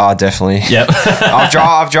this year? Oh, definitely. Yep.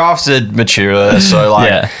 I've drafted mature, so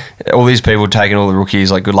like all these people taking all the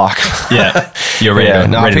rookies. Like good luck. Yeah, you're ready.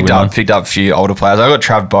 I picked up a few older players. I got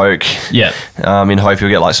Trav Boak. Yeah. In hope he'll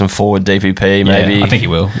get like some forward DPP maybe. Yeah, I think he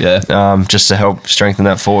will. Yeah. Just to help strengthen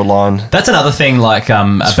that forward line. That's another thing. Like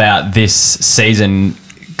about this season.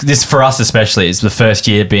 This for us especially is the first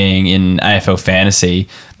year being in AFL fantasy.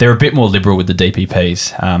 They're a bit more liberal with the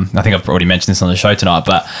DPPs. I think I've already mentioned this on the show tonight,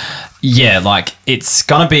 but yeah, like there's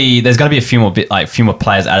gonna be a few more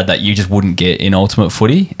players added that you just wouldn't get in Ultimate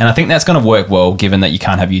Footy, and I think that's gonna work well given that you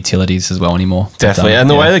can't have utilities as well anymore. Definitely, and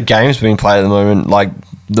the way the game's being played at the moment, like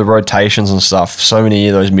the rotations and stuff. So many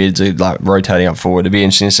of those mids are like rotating up forward. It'd be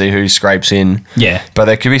interesting to see who scrapes in. Yeah. But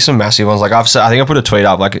there could be some massive ones. Like I think I put a tweet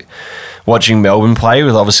up like watching Melbourne play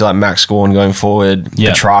with obviously like Max Gawn going forward,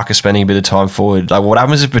 Petrarca spending a bit of time forward. Like what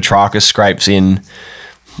happens if Petrarca scrapes in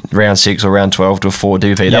round 6 or round 12 to a 4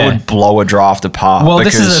 DVP? That would blow a draft apart. Well,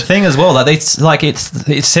 this is the thing as well. Like it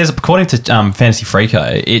says according to Fantasy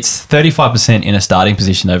Freako, it's 35% in a starting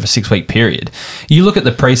position over a 6-week period. You look at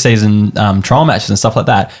the preseason trial matches and stuff like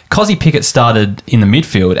that. Cozzy Pickett started in the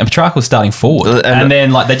midfield and Petrarca was starting forward, and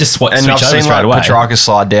then like they just switch over straight away. Petrarca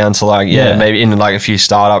slide down to like maybe in like a few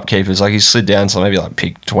startup keepers. Like he slid down to maybe like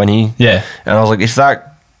pick 20. Yeah, and I was like, if that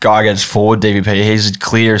guy gets forward DVP, he's as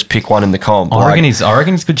clear as pick 1 in the comp. I reckon he's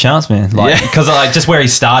a good chance, man. Because just where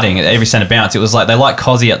he's starting at every centre bounce, it was like they like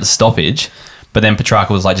Cozzy at the stoppage, but then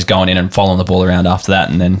Petrarca was like just going in and following the ball around after that.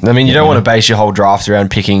 And then I mean, you don't want to base your whole draft around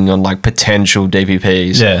picking on like potential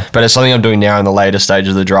DVPs. Yeah. But it's something I'm doing now in the later stage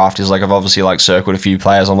of the draft. Is like I've obviously like circled a few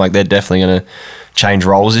players. I'm like they're definitely going to change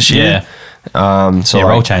roles this year. Yeah. So like,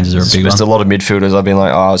 role changes are a big one. Just a lot of midfielders. I've been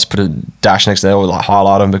like, let's put a dash next to them or like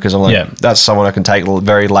highlight them because I'm like, that's someone I can take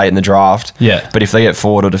very late in the draft. Yeah. But if they get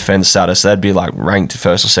forward or defense status, they'd be like ranked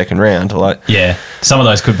first or second round. Like, yeah, some of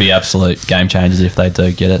those could be absolute game changers if they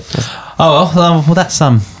do get it. Oh well, that's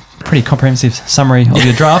pretty comprehensive summary of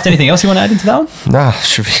your draft. Anything else you want to add into that one? Nah,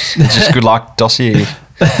 should be just good luck, Dossie.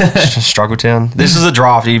 Struggle Town. This is a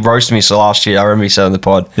draft. He roasted me last year. I remember he said on the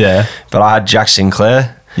pod. Yeah. But I had Jack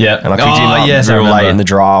Sinclair. Yeah. And I picked him up real late in the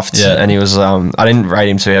draft. Yeah. And he was, I didn't rate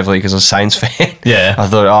him too heavily because I was a Saints fan. Yeah. I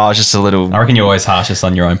thought, it's just a little. I reckon you're always harshest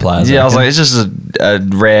on your own players. Yeah, I was like, it's just a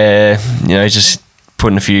rare, just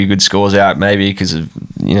putting a few good scores out maybe because, it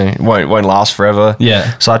won't last forever.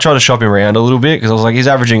 Yeah. So I tried to shop him around a little bit because I was like, he's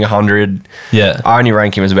averaging 100. Yeah. I only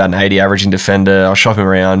rank him as about an 80 averaging defender. I'll shop him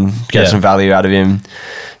around, get some value out of him.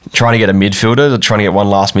 Trying to get a midfielder, trying to get one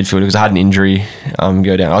last midfielder because I had an injury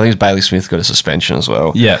go down. I think it's Bailey Smith got a suspension as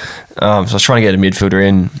well. Yeah. So I was trying to get a midfielder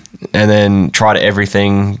in and then tried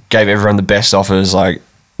everything, gave everyone the best offers, like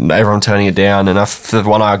everyone turning it down. And the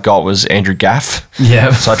one I got was Andrew Gaff.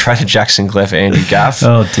 Yeah. So I traded Jack Sinclair for Andrew Gaff.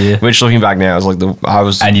 Oh dear. Which looking back now is like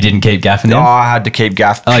And you didn't keep Gaff in there? Oh, I had to keep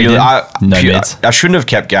Gaff. Oh, you did? I shouldn't have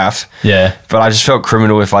kept Gaff. Yeah. But I just felt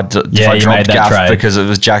criminal if I dropped Gaff trade because it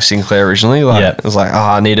was Jack Sinclair originally. It was like,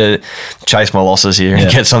 I need to chase my losses here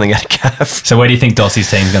and get something out of Gaff. So where do you think Dossie's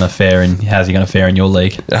team's going to fare and how's he going to fare in your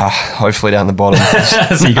league? Hopefully down the bottom.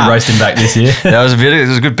 So you can roast him back this year? There was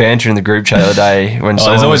a good banter in the group chat the other day.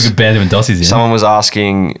 There's always good banter when Dossie's in. Someone was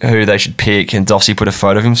asking who they should pick and Dossie put a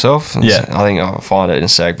photo of himself. And I think I'll find it in a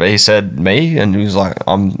sec. But he said me and he was like,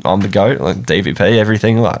 I'm the GOAT, like DVP,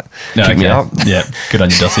 everything. Like, pick me up. Yeah, good on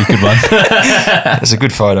you, Dossie. Good one. It's a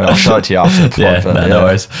good photo. I'll show it to you after the pod. No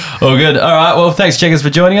worries. All good. All right. Well, thanks, checkers, for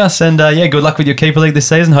joining us. And good luck with your keeper league this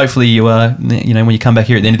season. Hopefully you, when you come back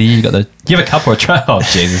here at the end of the year, you have a cup or a tray. Oh,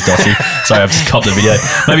 Jesus, Dossie. Sorry, I've just copped the video.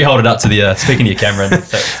 Maybe hold it up to the, speaking to your camera.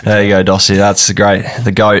 There you go, Dossie. That's great.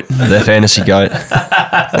 The GOAT, the fantasy GOAT.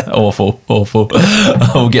 Awful.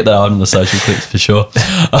 We'll get that on the social clips for sure.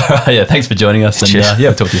 All right, thanks for joining us. And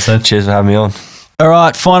we'll talk to you soon. Cheers for having me on. All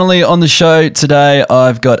right, finally on the show today,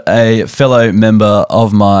 I've got a fellow member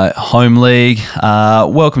of my home league.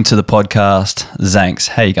 Welcome to the podcast, Zanks.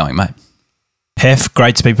 How you going, mate? Heff,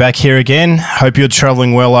 great to be back here again. Hope you're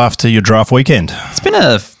travelling well after your draft weekend. It's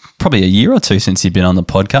been probably a year or two since you've been on the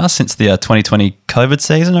podcast, since the 2020 COVID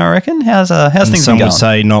season, I reckon. How's things been going? Some would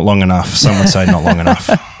say not long enough. Some would say not long enough.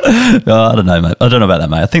 I don't know, mate. I don't know about that,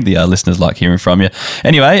 mate. I think the listeners like hearing from you.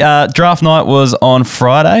 Anyway, draft night was on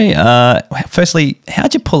Friday. Firstly,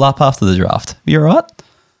 how'd you pull up after the draft? You all right?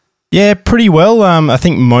 Yeah, pretty well. I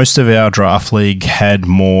think most of our draft league had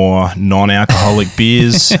more non-alcoholic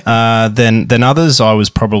beers than others. I was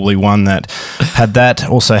probably one that had that.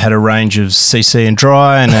 Also had a range of CC and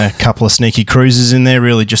dry and a couple of sneaky cruises in there,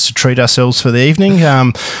 really just to treat ourselves for the evening.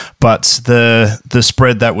 But the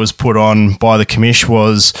spread that was put on by the commish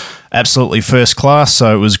was absolutely first class,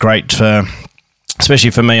 so it was great for...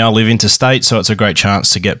 Especially for me, I live interstate, so it's a great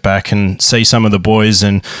chance to get back and see some of the boys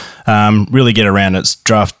and really get around. It's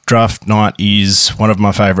draft night is one of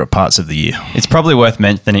my favourite parts of the year. It's probably worth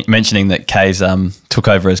mentioning that Kay's took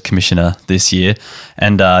over as commissioner this year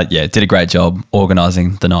and did a great job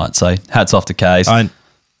organising the night. So hats off to Kay's.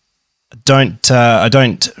 The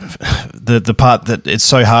part that it's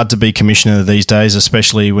so hard to be commissioner these days,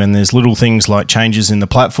 especially when there's little things like changes in the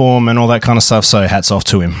platform and all that kind of stuff. So hats off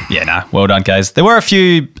to him. Yeah, no, well done, guys. There were a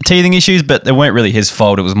few teething issues, but they weren't really his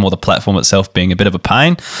fault. It was more the platform itself being a bit of a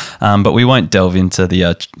pain. But we won't delve into the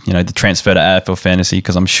the transfer to AFL Fantasy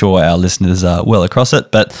because I'm sure our listeners are well across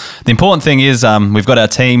it. But the important thing is we've got our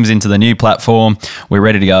teams into the new platform. We're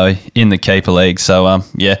ready to go in the Keeper League. So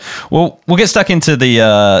we'll get stuck into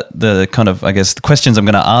the kind of, I guess, the questions I'm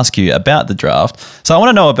going to ask you about the draft. So I want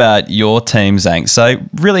to know about your team, Zanks. So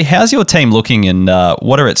really, how's your team looking and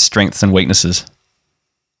what are its strengths and weaknesses?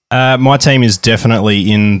 My team is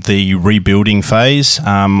definitely in the rebuilding phase.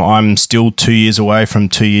 I'm still 2 years away from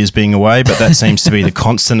 2 years being away, but that seems to be the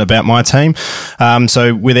constant about my team.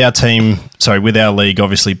 So with our league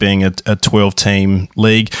obviously being a 12-team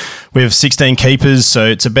league, we have 16 keepers, so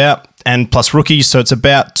it's about, and plus rookies, so it's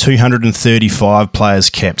about 235 players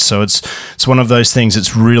kept. So it's one of those things.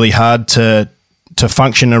 It's really hard to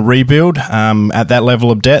function a rebuild at that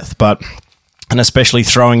level of depth, and especially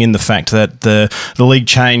throwing in the fact that the league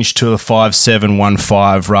changed to a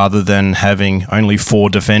 5-7-1-5 rather than having only 4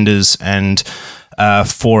 defenders and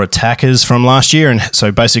 4 attackers from last year, and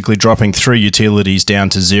so basically dropping 3 utilities down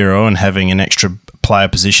to 0 and having an extra player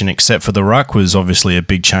position except for the ruck was obviously a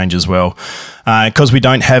big change as well. Because we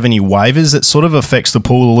don't have any waivers, it sort of affects the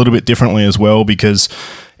pool a little bit differently as well, because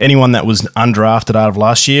anyone that was undrafted out of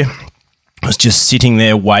last year was just sitting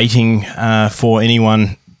there waiting for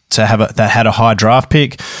anyone to have that had a high draft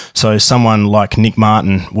pick. So someone like Nick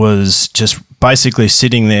Martin was just basically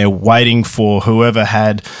sitting there waiting for whoever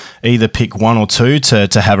had either pick 1 or 2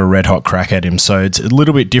 to have a red hot crack at him. So it's a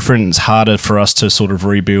little bit different. It's harder for us to sort of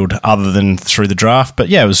rebuild other than through the draft. But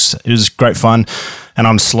yeah, it was great fun, and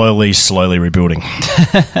I'm slowly rebuilding.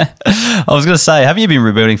 I was going to say, haven't you been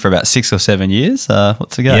rebuilding for about 6 or 7 years?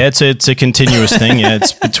 What's the go? Yeah, it's a continuous thing. Yeah,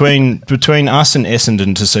 it's between us and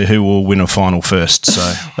Essendon to see who will win a final first. So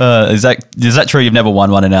is that true? You've never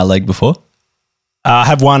won one in our league before? I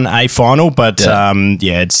have won a final, but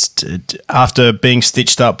it's after being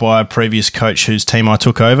stitched up by a previous coach whose team I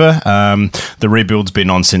took over. The rebuild's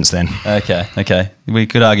been on since then. Okay. We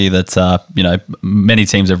could argue that many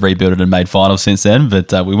teams have rebuilt and made finals since then,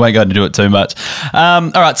 but we won't go into it too much.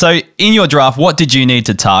 All right. So in your draft, what did you need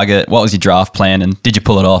to target? What was your draft plan, and did you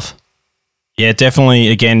pull it off? Yeah, definitely.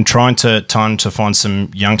 Again, trying to find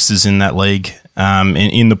some youngsters in that league.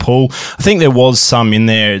 In the pool, I think there was some in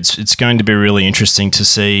there. It's going to be really interesting to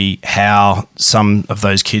see how some of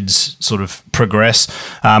those kids sort of progress.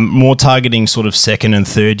 More targeting sort of 2nd and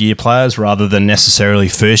 3rd year players rather than necessarily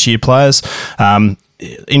 1st year players.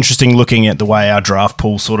 Interesting looking at the way our draft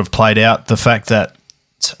pool sort of played out. The fact that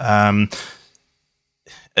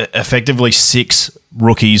effectively 6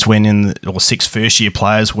 rookies went in, or 6 first-year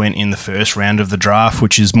players went in the first round of the draft,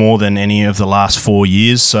 which is more than any of the last 4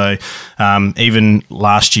 years. So even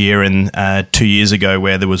last year and 2 years ago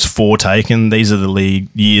where there was 4 taken, these are the league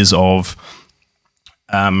years of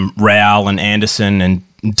Rowell and Anderson and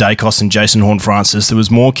Dacos and Jason Horn-Francis. There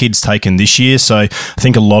was more kids taken this year, so I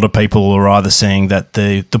think a lot of people are either saying that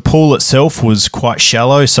the pool itself was quite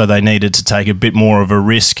shallow, so they needed to take a bit more of a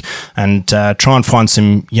risk and try and find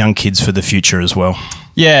some young kids for the future as well.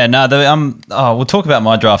 Yeah, no, we'll talk about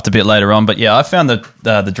my draft a bit later on, but yeah, I found that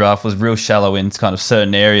the draft was real shallow in kind of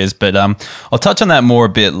certain areas, but I'll touch on that more a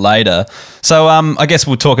bit later. So I guess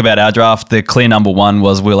we'll talk about our draft. The clear number 1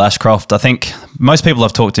 was Will Ashcroft. I think most people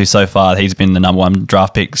I've talked to so far, he's been the number 1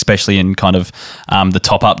 draft pick, especially in kind of the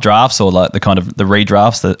top-up drafts or like the kind of the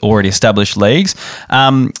redrafts that already established leagues.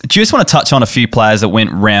 Do you just want to touch on a few players that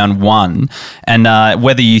went round 1 and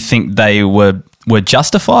whether you think they were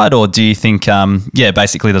justified, or do you think,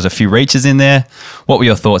 basically there's a few reaches in there? What were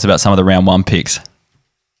your thoughts about some of the round 1 picks?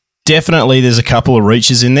 Definitely there's a couple of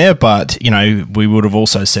reaches in there, but, we would have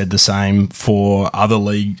also said the same for other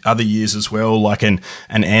years as well, like an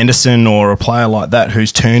Anderson or a player like that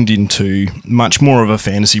who's turned into much more of a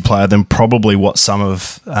fantasy player than probably what some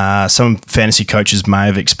fantasy coaches may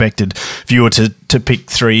have expected. If you were to pick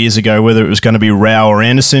 3 years ago whether it was going to be Rowell or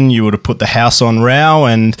Anderson, you would have put the house on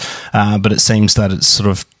Rowell, but it seems that it's sort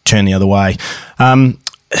of turned the other way.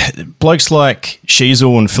 Blokes like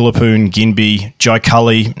Sheasel and Philippou and Ginby, Joe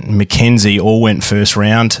Cully, McKenzie all went first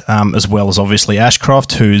round, as well as obviously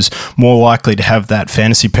Ashcroft, who's more likely to have that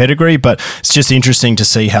fantasy pedigree. But it's just interesting to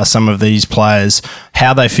see how some of these players,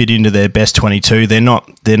 how they fit into their best 22. They're not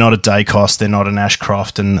a Dacos, they're not an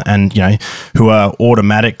Ashcroft, and who are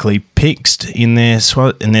automatically picked in their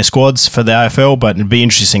squads for the AFL. But it'd be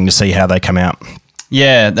interesting to see how they come out.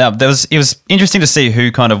 Yeah, it was interesting to see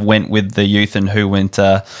who kind of went with the youth and who went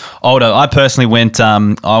older. I personally went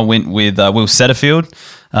with Will Setterfield.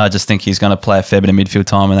 I just think he's going to play a fair bit of midfield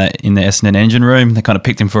time in the Essendon engine room. They kind of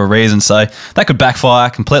picked him for a reason, so that could backfire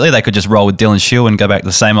completely. They could just roll with Dylan Shield and go back to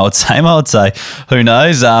the same old, same old. So who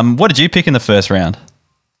knows? What did you pick in the first round?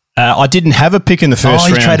 I didn't have a pick in the first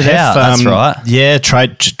round. Oh, you traded out. That's right. Yeah,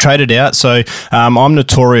 traded out. So I'm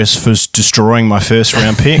notorious for destroying my first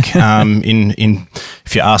round pick.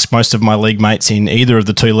 If you ask most of my league mates in either of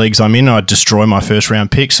the two leagues I'm in, I'd destroy my first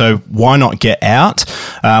round pick. So why not get out?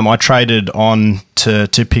 I traded on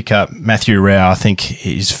to pick up Matthew Rao. I think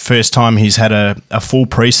his first time he's had a full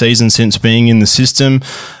preseason since being in the system.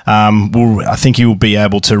 I think he will be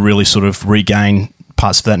able to really sort of regain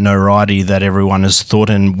parts of that notoriety that everyone has thought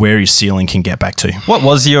and where his ceiling can get back to. What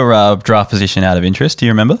was your draft position out of interest? Do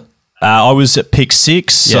you remember? I was at pick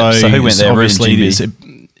 6. Yeah, so who went there? Obviously,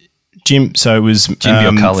 Jim. So it was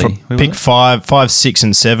Jimby or Cully. Pick 5, 6,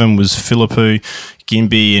 and 7 was Philippou,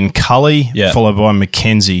 Gimby, and Cully, followed by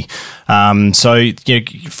Mackenzie. For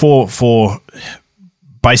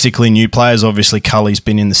basically new players. Obviously, Cully's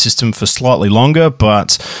been in the system for slightly longer,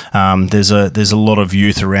 but there's a lot of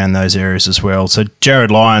youth around those areas as well. So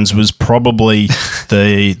Jared Lyons was probably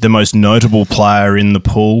the most notable player in the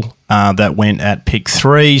pool that went at pick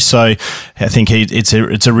 3. So I think it's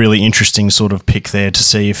a really interesting sort of pick there to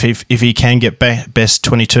see if he can get best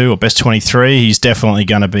 22 or best 23. He's definitely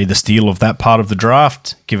going to be the steal of that part of the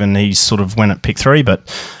draft, given he sort of went at pick 3.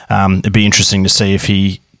 But it'd be interesting to see if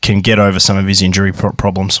he can get over some of his injury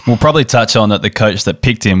problems. We'll probably touch on that the coach that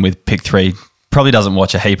picked him with pick 3 probably doesn't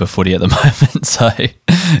watch a heap of footy at the moment, so I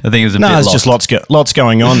think it was a bit lost. There's just lots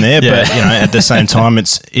going on there, but at the same time,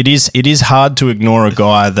 it is hard to ignore a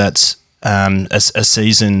guy that's a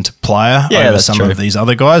seasoned player over some of these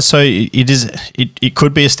other guys. So it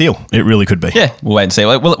could be a steal. It really could be. Yeah, we'll wait and see.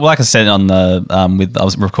 Well, like I said on the I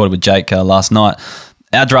was recorded with Jake last night.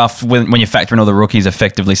 Our draft, when you factor in all the rookies,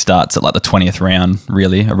 effectively starts at like the 20th round,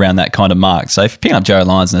 really, around that kind of mark. So if you're picking up Jared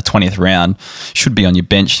Lyons in the 20th round, should be on your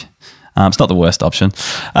bench. It's not the worst option.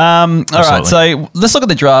 All right, so let's look at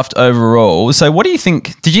the draft overall. So what do you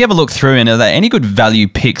think? Did you ever look through and are there any good value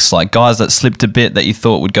picks, like guys that slipped a bit that you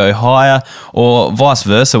thought would go higher, or vice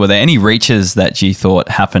versa? Were there any reaches that you thought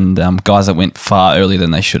happened, guys that went far earlier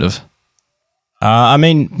than they should have? I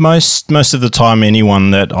mean, most of the time, anyone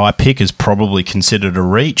that I pick is probably considered a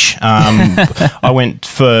reach. I went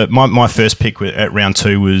for my first pick at round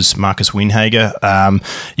 2 was Marcus Winhager.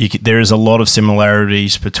 There is a lot of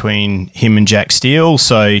similarities between him and Jack Steele,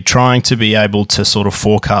 so trying to be able to sort of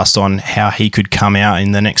forecast on how he could come out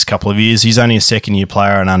in the next couple of years. He's only a second-year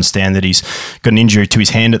player, and I understand that he's got an injury to his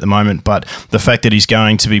hand at the moment, but the fact that he's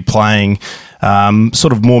going to be playing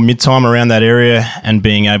sort of more mid-time around that area and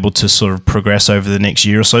being able to sort of progress over the next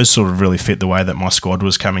year or so sort of really fit the way that my squad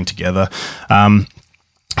was coming together. I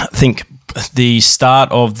think the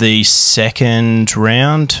start of the second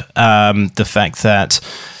round, the fact that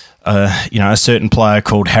a certain player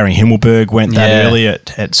called Harry Himmelberg went that early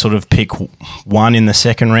at sort of pick 1 in the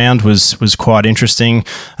second round was quite interesting,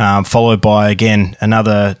 followed by, again,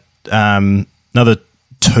 another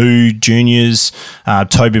 2 juniors,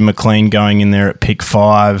 Toby McLean going in there at pick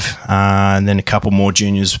 5, and then a couple more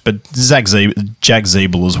juniors, but Jack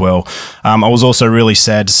Zeeble as well. I was also really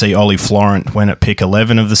sad to see Ollie Florent went at pick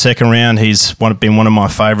 11 of the second round. He's been one of my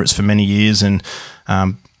favourites for many years and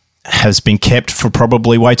has been kept for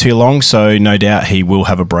probably way too long, so no doubt he will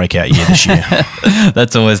have a breakout year this year.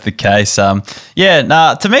 That's always the case. To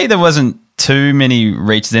me there wasn't too many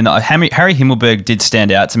reaches in. Harry Himmelberg did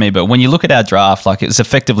stand out to me, but when you look at our draft, like it was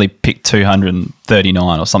effectively pick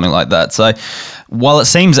 239 or something like that. So while it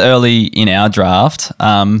seems early in our draft,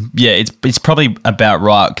 it's probably about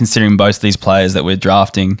right considering both of these players that we're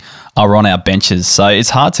drafting are on our benches. So it's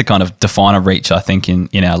hard to kind of define a reach, I think,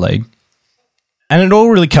 in our league. And it all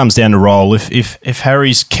really comes down to role. If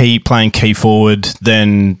Harry's playing key forward,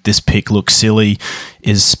 then this pick looks silly.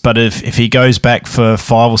 But if he goes back for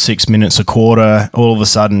 5 or 6 minutes a quarter, all of a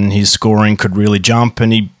sudden his scoring could really jump,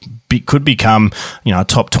 and he could become a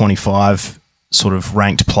top 25 sort of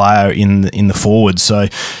ranked player in the forward. So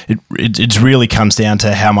it really comes down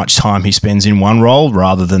to how much time he spends in one role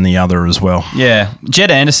rather than the other as well. Yeah,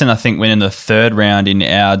 Jed Anderson I think went in the 3rd round in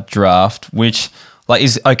our draft, which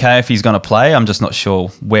is okay if he's going to play. I'm just not sure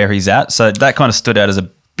where he's at. So that kind of stood out as a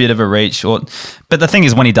bit of a reach. But the thing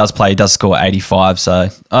is, when he does play, he does score 85. So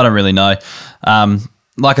I don't really know.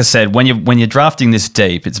 Like I said, when you're drafting this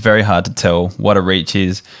deep, it's very hard to tell what a reach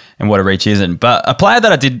is and what a reach isn't. But a player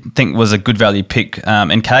that I did think was a good value pick,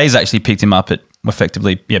 and Kay's actually picked him up at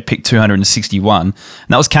effectively picked 261, and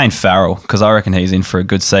that was Kane Farrell, because I reckon he's in for a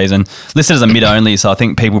good season. Listed as a mid only, so I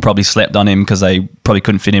think people probably slept on him because they probably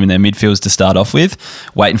couldn't fit him in their midfields to start off with,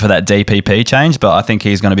 waiting for that DPP change, but I think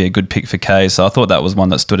he's going to be a good pick for K, so I thought that was one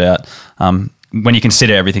that stood out. When you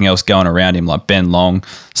consider everything else going around him, like Ben Long,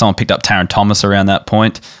 someone picked up Taron Thomas around that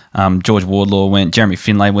point, George Wardlaw went, Jeremy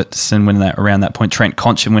Finlayson winning that around that point, Trent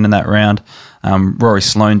Conchin winning that round, Rory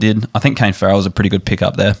Sloane did. I think Kane Farrell's a pretty good pick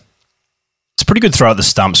up there. It's a pretty good throw at the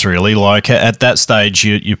stumps, really. Like at that stage,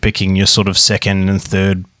 you're picking your sort of second and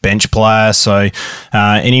third bench player. So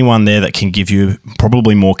anyone there that can give you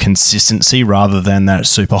probably more consistency rather than that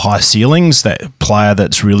super high ceilings, that player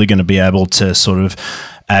that's really going to be able to sort of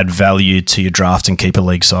add value to your draft and keeper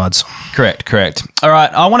league sides. Correct. All right,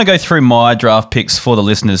 I want to go through my draft picks for the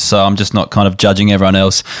listeners, so I'm just not kind of judging everyone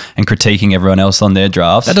else and critiquing everyone else on their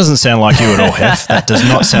drafts. That doesn't sound like you at all, Heff. That does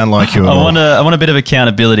not sound like you at all. I want a bit of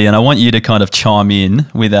accountability, and I want you to kind of chime in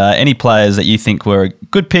with any players that you think were a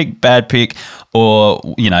good pick, bad pick, or,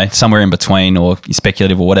 somewhere in between, or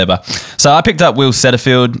speculative or whatever. So I picked up Will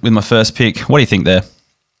Setterfield with my first pick. What do you think there?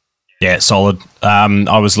 Yeah, solid.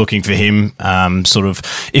 I was looking for him sort of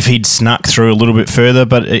if he'd snuck through a little bit further.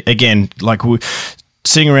 But again, like we're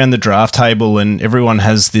sitting around the draft table and everyone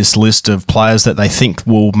has this list of players that they think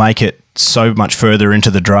will make it so much further into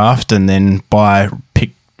the draft. And then by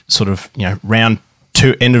pick sort of, round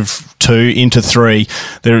two, end of 2 into 3,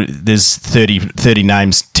 there's 30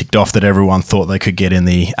 names ticked off that everyone thought they could get in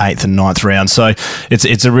the 8th and 9th round. So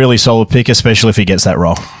it's a really solid pick, especially if he gets that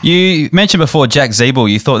role. You mentioned before Jack Zeeble.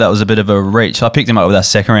 You thought that was a bit of a reach. I picked him up with our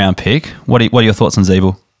second round pick. What are your thoughts on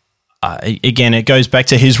Zeeble? Again, it goes back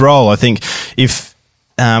to his role. I think if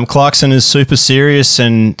Clarkson is super serious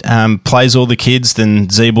and plays all the kids, then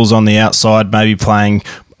Zeeble's on the outside, maybe playing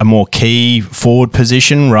a more key forward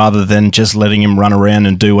position rather than just letting him run around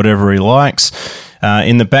and do whatever he likes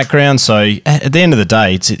in the background. So at the end of the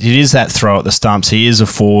day, it is that throw at the stumps. He is a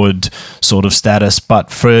forward sort of status. But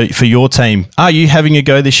for your team, are you having a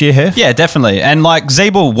go this year, Heff? Yeah, definitely. And like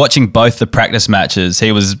Zeeble, watching both the practice matches,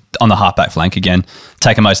 he was on the halfback flank again,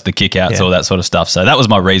 taking most of the kickouts, all that sort of stuff. So that was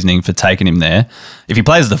my reasoning for taking him there. If he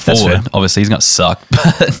plays the forward, obviously he's going to suck.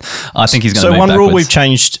 But I think he's going to move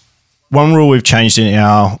backwards. So one rule we've changed in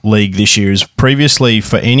our league this year is previously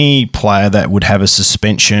for any player that would have a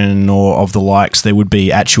suspension or of the likes, there would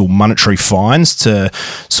be actual monetary fines to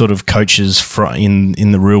sort of coaches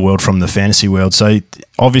in the real world from the fantasy world. So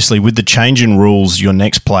obviously with the change in rules, your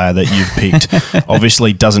next player that you've picked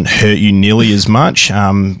obviously doesn't hurt you nearly as much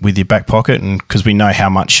with your back pocket, and because we know how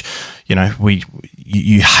much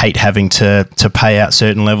you hate having to pay out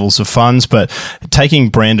certain levels of funds. But taking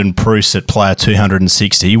Brandon Pruce at player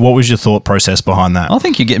 260, what was your thought process behind that? I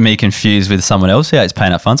think you get me confused with someone else who hates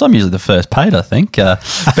paying out funds. I'm usually the first paid, I think.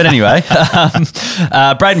 But anyway,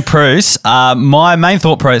 Braden Pruce, my main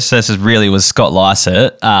thought process was Scott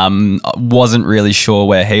Lycett. Wasn't really sure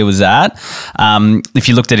where he was at. If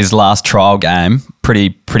you looked at his last trial game,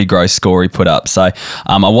 pretty gross score he put up. So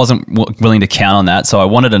I wasn't willing to count on that. So I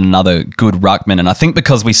wanted another good ruckman. And I think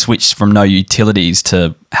because we switched from no utilities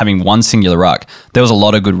to having one singular ruck, there was a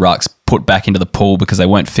lot of good rucks put back into the pool because they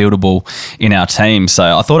weren't fieldable in our team.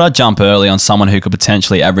 So I thought I'd jump early on someone who could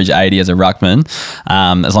potentially average 80 as a ruckman,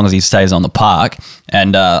 as long as he stays on the park.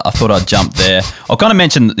 And I thought I'd jump there. I'll kind of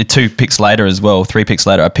mention the 3 picks later,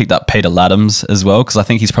 I picked up Peter Laddams as well because I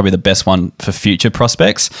think he's probably the best one for future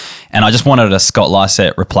prospects. And I just wanted a Scott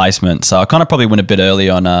Lycett replacement. So I kind of probably went a bit early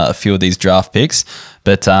on a few of these draft picks.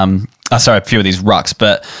 But a few of these rucks.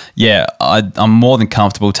 But yeah, I'm more than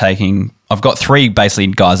comfortable taking. I've got 3 basically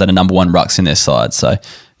guys that are number 1 rucks in their side. So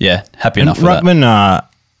yeah, happy enough with that.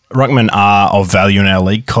 Ruckmen are of value in our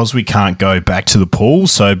league because we can't go back to the pool.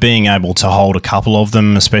 So being able to hold a couple of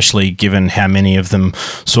them, especially given how many of them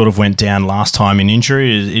sort of went down last time in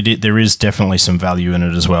injury, there is definitely some value in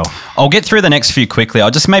it as well. I'll get through the next few quickly.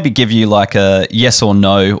 I'll just maybe give you like a yes or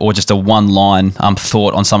no or just a one-line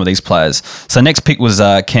thought on some of these players. So next pick was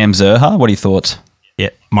Cam Zerha. What are your thoughts? Yeah,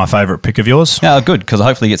 my favourite pick of yours. Yeah, good, because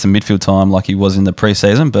hopefully he gets some midfield time like he was in the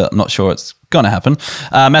preseason, but I'm not sure it's going to happen.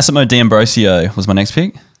 Massimo D'Ambrosio was my next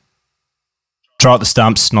pick. Try at the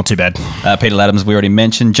stumps, not too bad. Peter Laddams, we already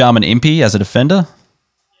mentioned. Jarman Impey as a defender.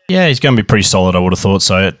 Yeah, he's going to be pretty solid, I would have thought.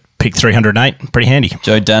 So at pick 308, pretty handy.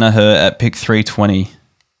 Joe Danaher at pick 320.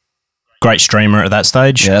 Great streamer at that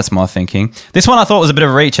stage. Yeah, that's my thinking. This one I thought was a bit of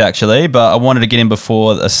a reach, actually, but I wanted to get him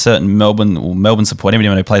before a certain Melbourne support.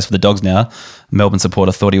 Anyone who plays for the Dogs now, Melbourne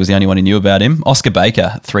supporter thought he was the only one who knew about him. Oscar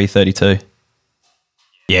Baker, 332.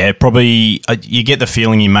 Yeah, probably you get the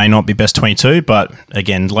feeling he may not be best 22, but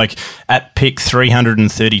again, like at pick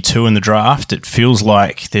 332 in the draft, it feels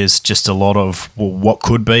like there's just a lot of what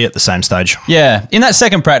could be at the same stage. Yeah, in that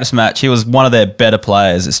second practice match, he was one of their better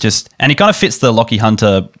players. It's just, and he kind of fits the Lockie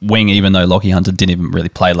Hunter wing, even though Lockie Hunter didn't even really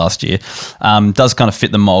play last year. Does kind of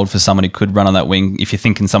fit the mold for someone who could run on that wing. If you're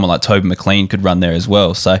thinking someone like Toby McLean could run there as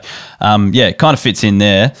well. So, it kind of fits in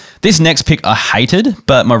there. This next pick I hated,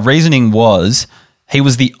 but my reasoning was he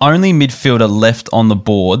was the only midfielder left on the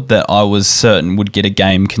board that I was certain would get a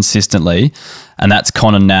game consistently, and that's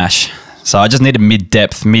Connor Nash. So I just needed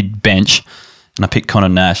mid-depth, mid-bench, and I picked Connor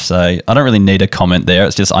Nash. So I don't really need a comment there.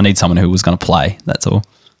 It's just I need someone who was going to play. That's all.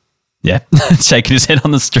 Yeah, shaking his head on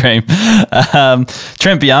the stream.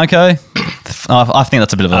 Trent Bianco, I think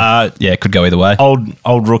that's a bit of a could go either way.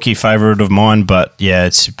 Old rookie favourite of mine, but yeah,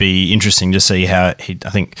 it'd be interesting to see how I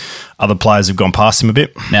think other players have gone past him a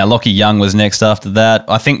bit. Now, Lockie Young was next after that.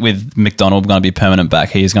 I think with McDonald going to be a permanent back,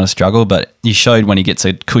 he is going to struggle, but he showed when he gets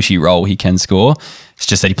a cushy role, he can score. It's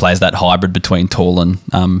just that he plays that hybrid between tall and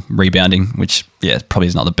rebounding, which, probably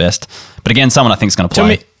is not the best. But again, someone I think is going to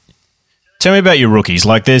play. Tell me about your rookies.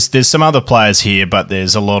 Like, there's some other players here, but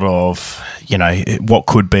there's a lot of, what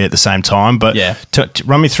could be at the same time. But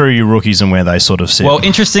run me through your rookies and where they sort of sit. Well,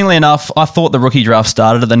 interestingly enough, I thought the rookie draft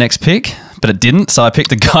started at the next pick, but it didn't. So I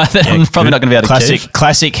picked a guy that I'm probably not going to be able to keep.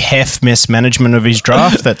 Classic Heff mismanagement of his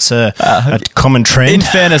draft. That's a common trend. In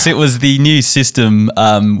fairness, it was the new system.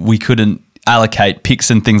 We couldn't allocate picks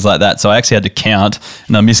and things like that. So I actually had to count,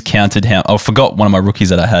 and I miscounted I forgot one of my rookies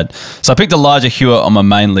that I had. So I picked Elijah Hewitt on my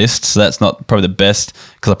main list. So that's not probably the best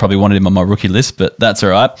because I probably wanted him on my rookie list, but that's all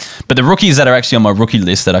right. But the rookies that are actually on my rookie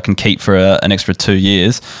list that I can keep for an extra 2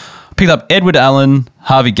 years, I picked up Edward Allen,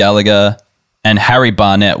 Harvey Gallagher, and Harry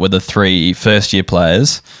Barnett were the 3 first-year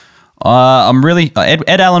players.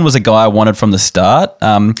 Ed Allen was a guy I wanted from the start.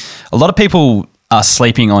 A lot of people are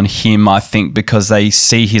sleeping on him, I think, because they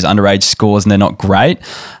see his underage scores and they're not great.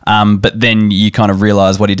 But then you kind of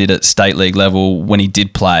realise what he did at state league level when he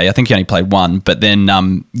did play. I think he only played one. But then,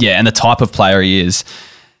 and the type of player he is,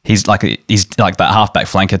 he's like that halfback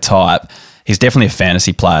flanker type. He's definitely a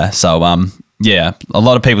fantasy player. So, a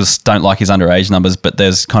lot of people don't like his underage numbers, but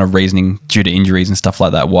there's kind of reasoning due to injuries and stuff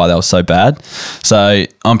like that why they were so bad. So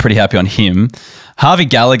I'm pretty happy on him. Harvey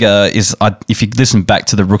Gallagher is, if you listen back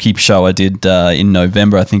to the rookie show I did in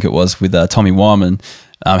November, I think it was, with Tommy Wyman,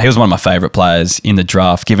 he was one of my favourite players in the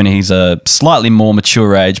draft, given he's a slightly more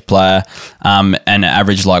mature age player and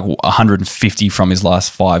averaged like 150 from his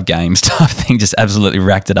last 5 games type thing, just absolutely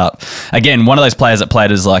racked it up. Again, one of those players that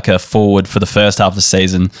played as like a forward for the first half of the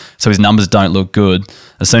season, so his numbers don't look good.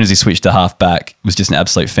 As soon as he switched to half back, it was just an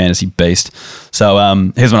absolute fantasy beast. So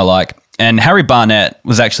here's one I like. And Harry Barnett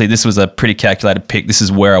this was a pretty calculated pick. This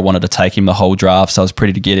is where I wanted to take him the whole draft, so I was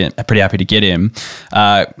pretty happy to get him.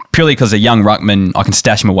 Purely because a young ruckman, I can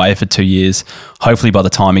stash him away for 2 years. Hopefully by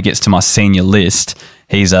the time he gets to my senior list,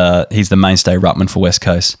 he's the mainstay ruckman for West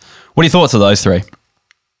Coast. What are your thoughts of those 3?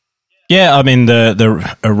 Yeah, I mean, a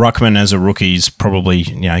ruckman as a rookie is probably,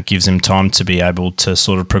 gives him time to be able to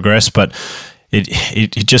sort of progress, but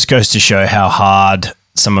it just goes to show how hard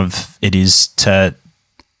some of it is to...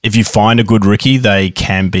 If you find a good rookie, they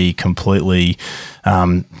can be completely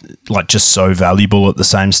just so valuable at the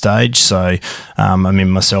same stage. So,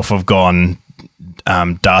 myself, I've gone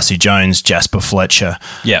Darcy Jones, Jasper Fletcher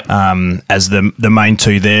as the main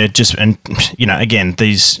 2 there. Again,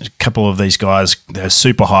 these couple of these guys, they're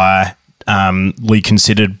super high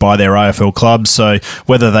considered by their AFL clubs. So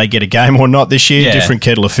whether they get a game or not this year, different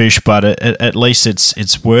kettle of fish. But at least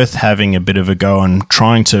it's worth having a bit of a go and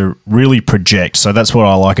trying to really project. So that's what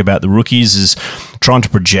I like about the rookies, is trying to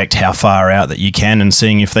project how far out that you can and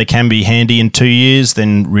seeing if they can be handy in 2 years.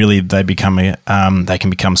 Then really they can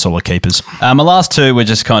become solid keepers. My last 2 were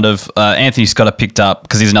just kind of Anthony Scott I picked up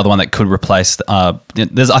because he's another one that could replace. I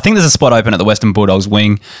think there's a spot open at the Western Bulldogs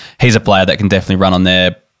wing. He's a player that can definitely run on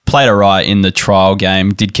there. Played all right in the trial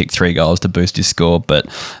game, did kick 3 goals to boost his score, but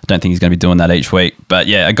I don't think he's going to be doing that each week. But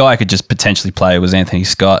yeah, a guy I could just potentially play was Anthony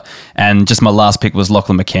Scott. And just my last pick was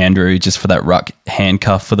Lachlan McAndrew, just for that ruck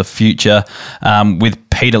handcuff for the future with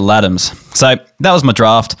Peter Laddams. So that was my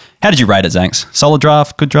draft. How did you rate it, Zanks? Solid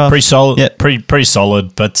draft? Good draft? Pretty solid. Yeah. Pretty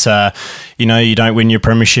solid. But, you don't win your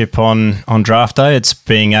premiership on draft day. It's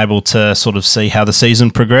being able to sort of see how the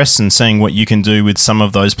season progresses and seeing what you can do with some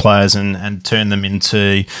of those players and turn them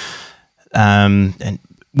into and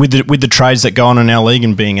with the trades that go on in our league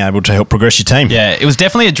and being able to help progress your team. Yeah, it was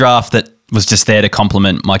definitely a draft that was just there to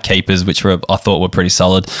complement my keepers, which I thought were pretty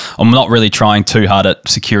solid. I'm not really trying too hard at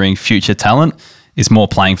securing future talent. is more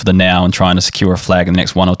playing for the now and trying to secure a flag in the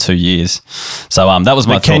next 1 or 2 years. So that was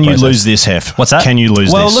my thought Can you process. lose this, Heff? What's that? Can you lose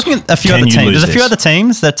this? Well, looking at a few other teams, there's a few other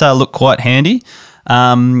teams that look quite handy.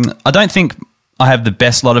 I don't think I have the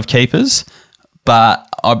best lot of keepers, but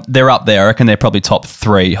they're up there. I reckon they're probably top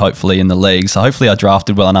 3, hopefully, in the league. So hopefully I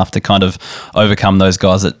drafted well enough to kind of overcome those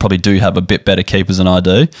guys that probably do have a bit better keepers than I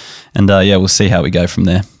do. And we'll see how we go from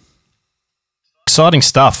there. Exciting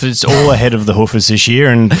stuff. It's all ahead of the Hoofers this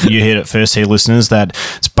year, and you heard it first here, listeners, that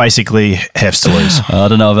it's basically Heffs to lose. I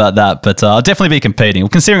don't know about that, but I'll definitely be competing. Well,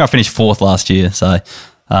 considering I finished 4th last year, so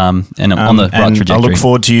and I'm on the right trajectory. I look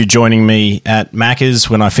forward to you joining me at Macca's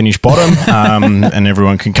when I finish bottom, and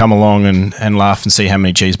everyone can come along and laugh and see how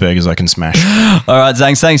many cheeseburgers I can smash. All right,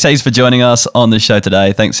 Zanks, thanks heaps for joining us on the show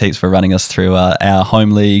today. Thanks heaps for running us through our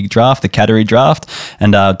home league draft, the category draft,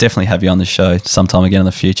 and I'll definitely have you on the show sometime again in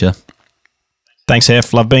the future. Thanks,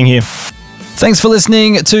 Heff. Love being here. Thanks for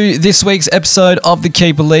listening to this week's episode of the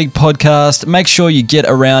Keeper League podcast. Make sure you get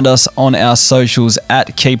around us on our socials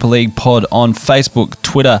at Keeper League Pod on Facebook,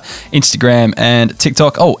 Twitter, Instagram, and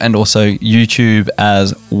TikTok. Oh, and also YouTube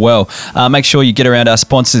as well. Make sure you get around our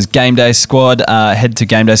sponsors, Game Day Squad. Head to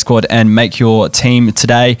Game Day Squad and make your team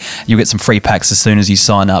today. You'll get some free packs as soon as you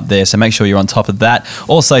sign up there, so make sure you're on top of that.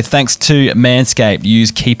 Also, thanks to Manscaped.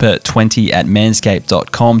 Use Keeper20 at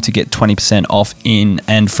manscaped.com to get 20% off in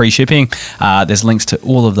and free shipping. There's links to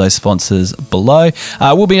all of those sponsors below.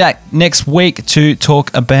 We'll be back next week to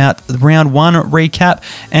talk about the round 1 recap.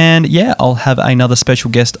 And I'll have another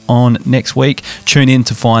special guest on next week. Tune in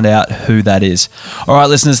to find out who that is. All right,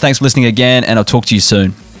 listeners, thanks for listening again, and I'll talk to you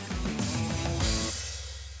soon.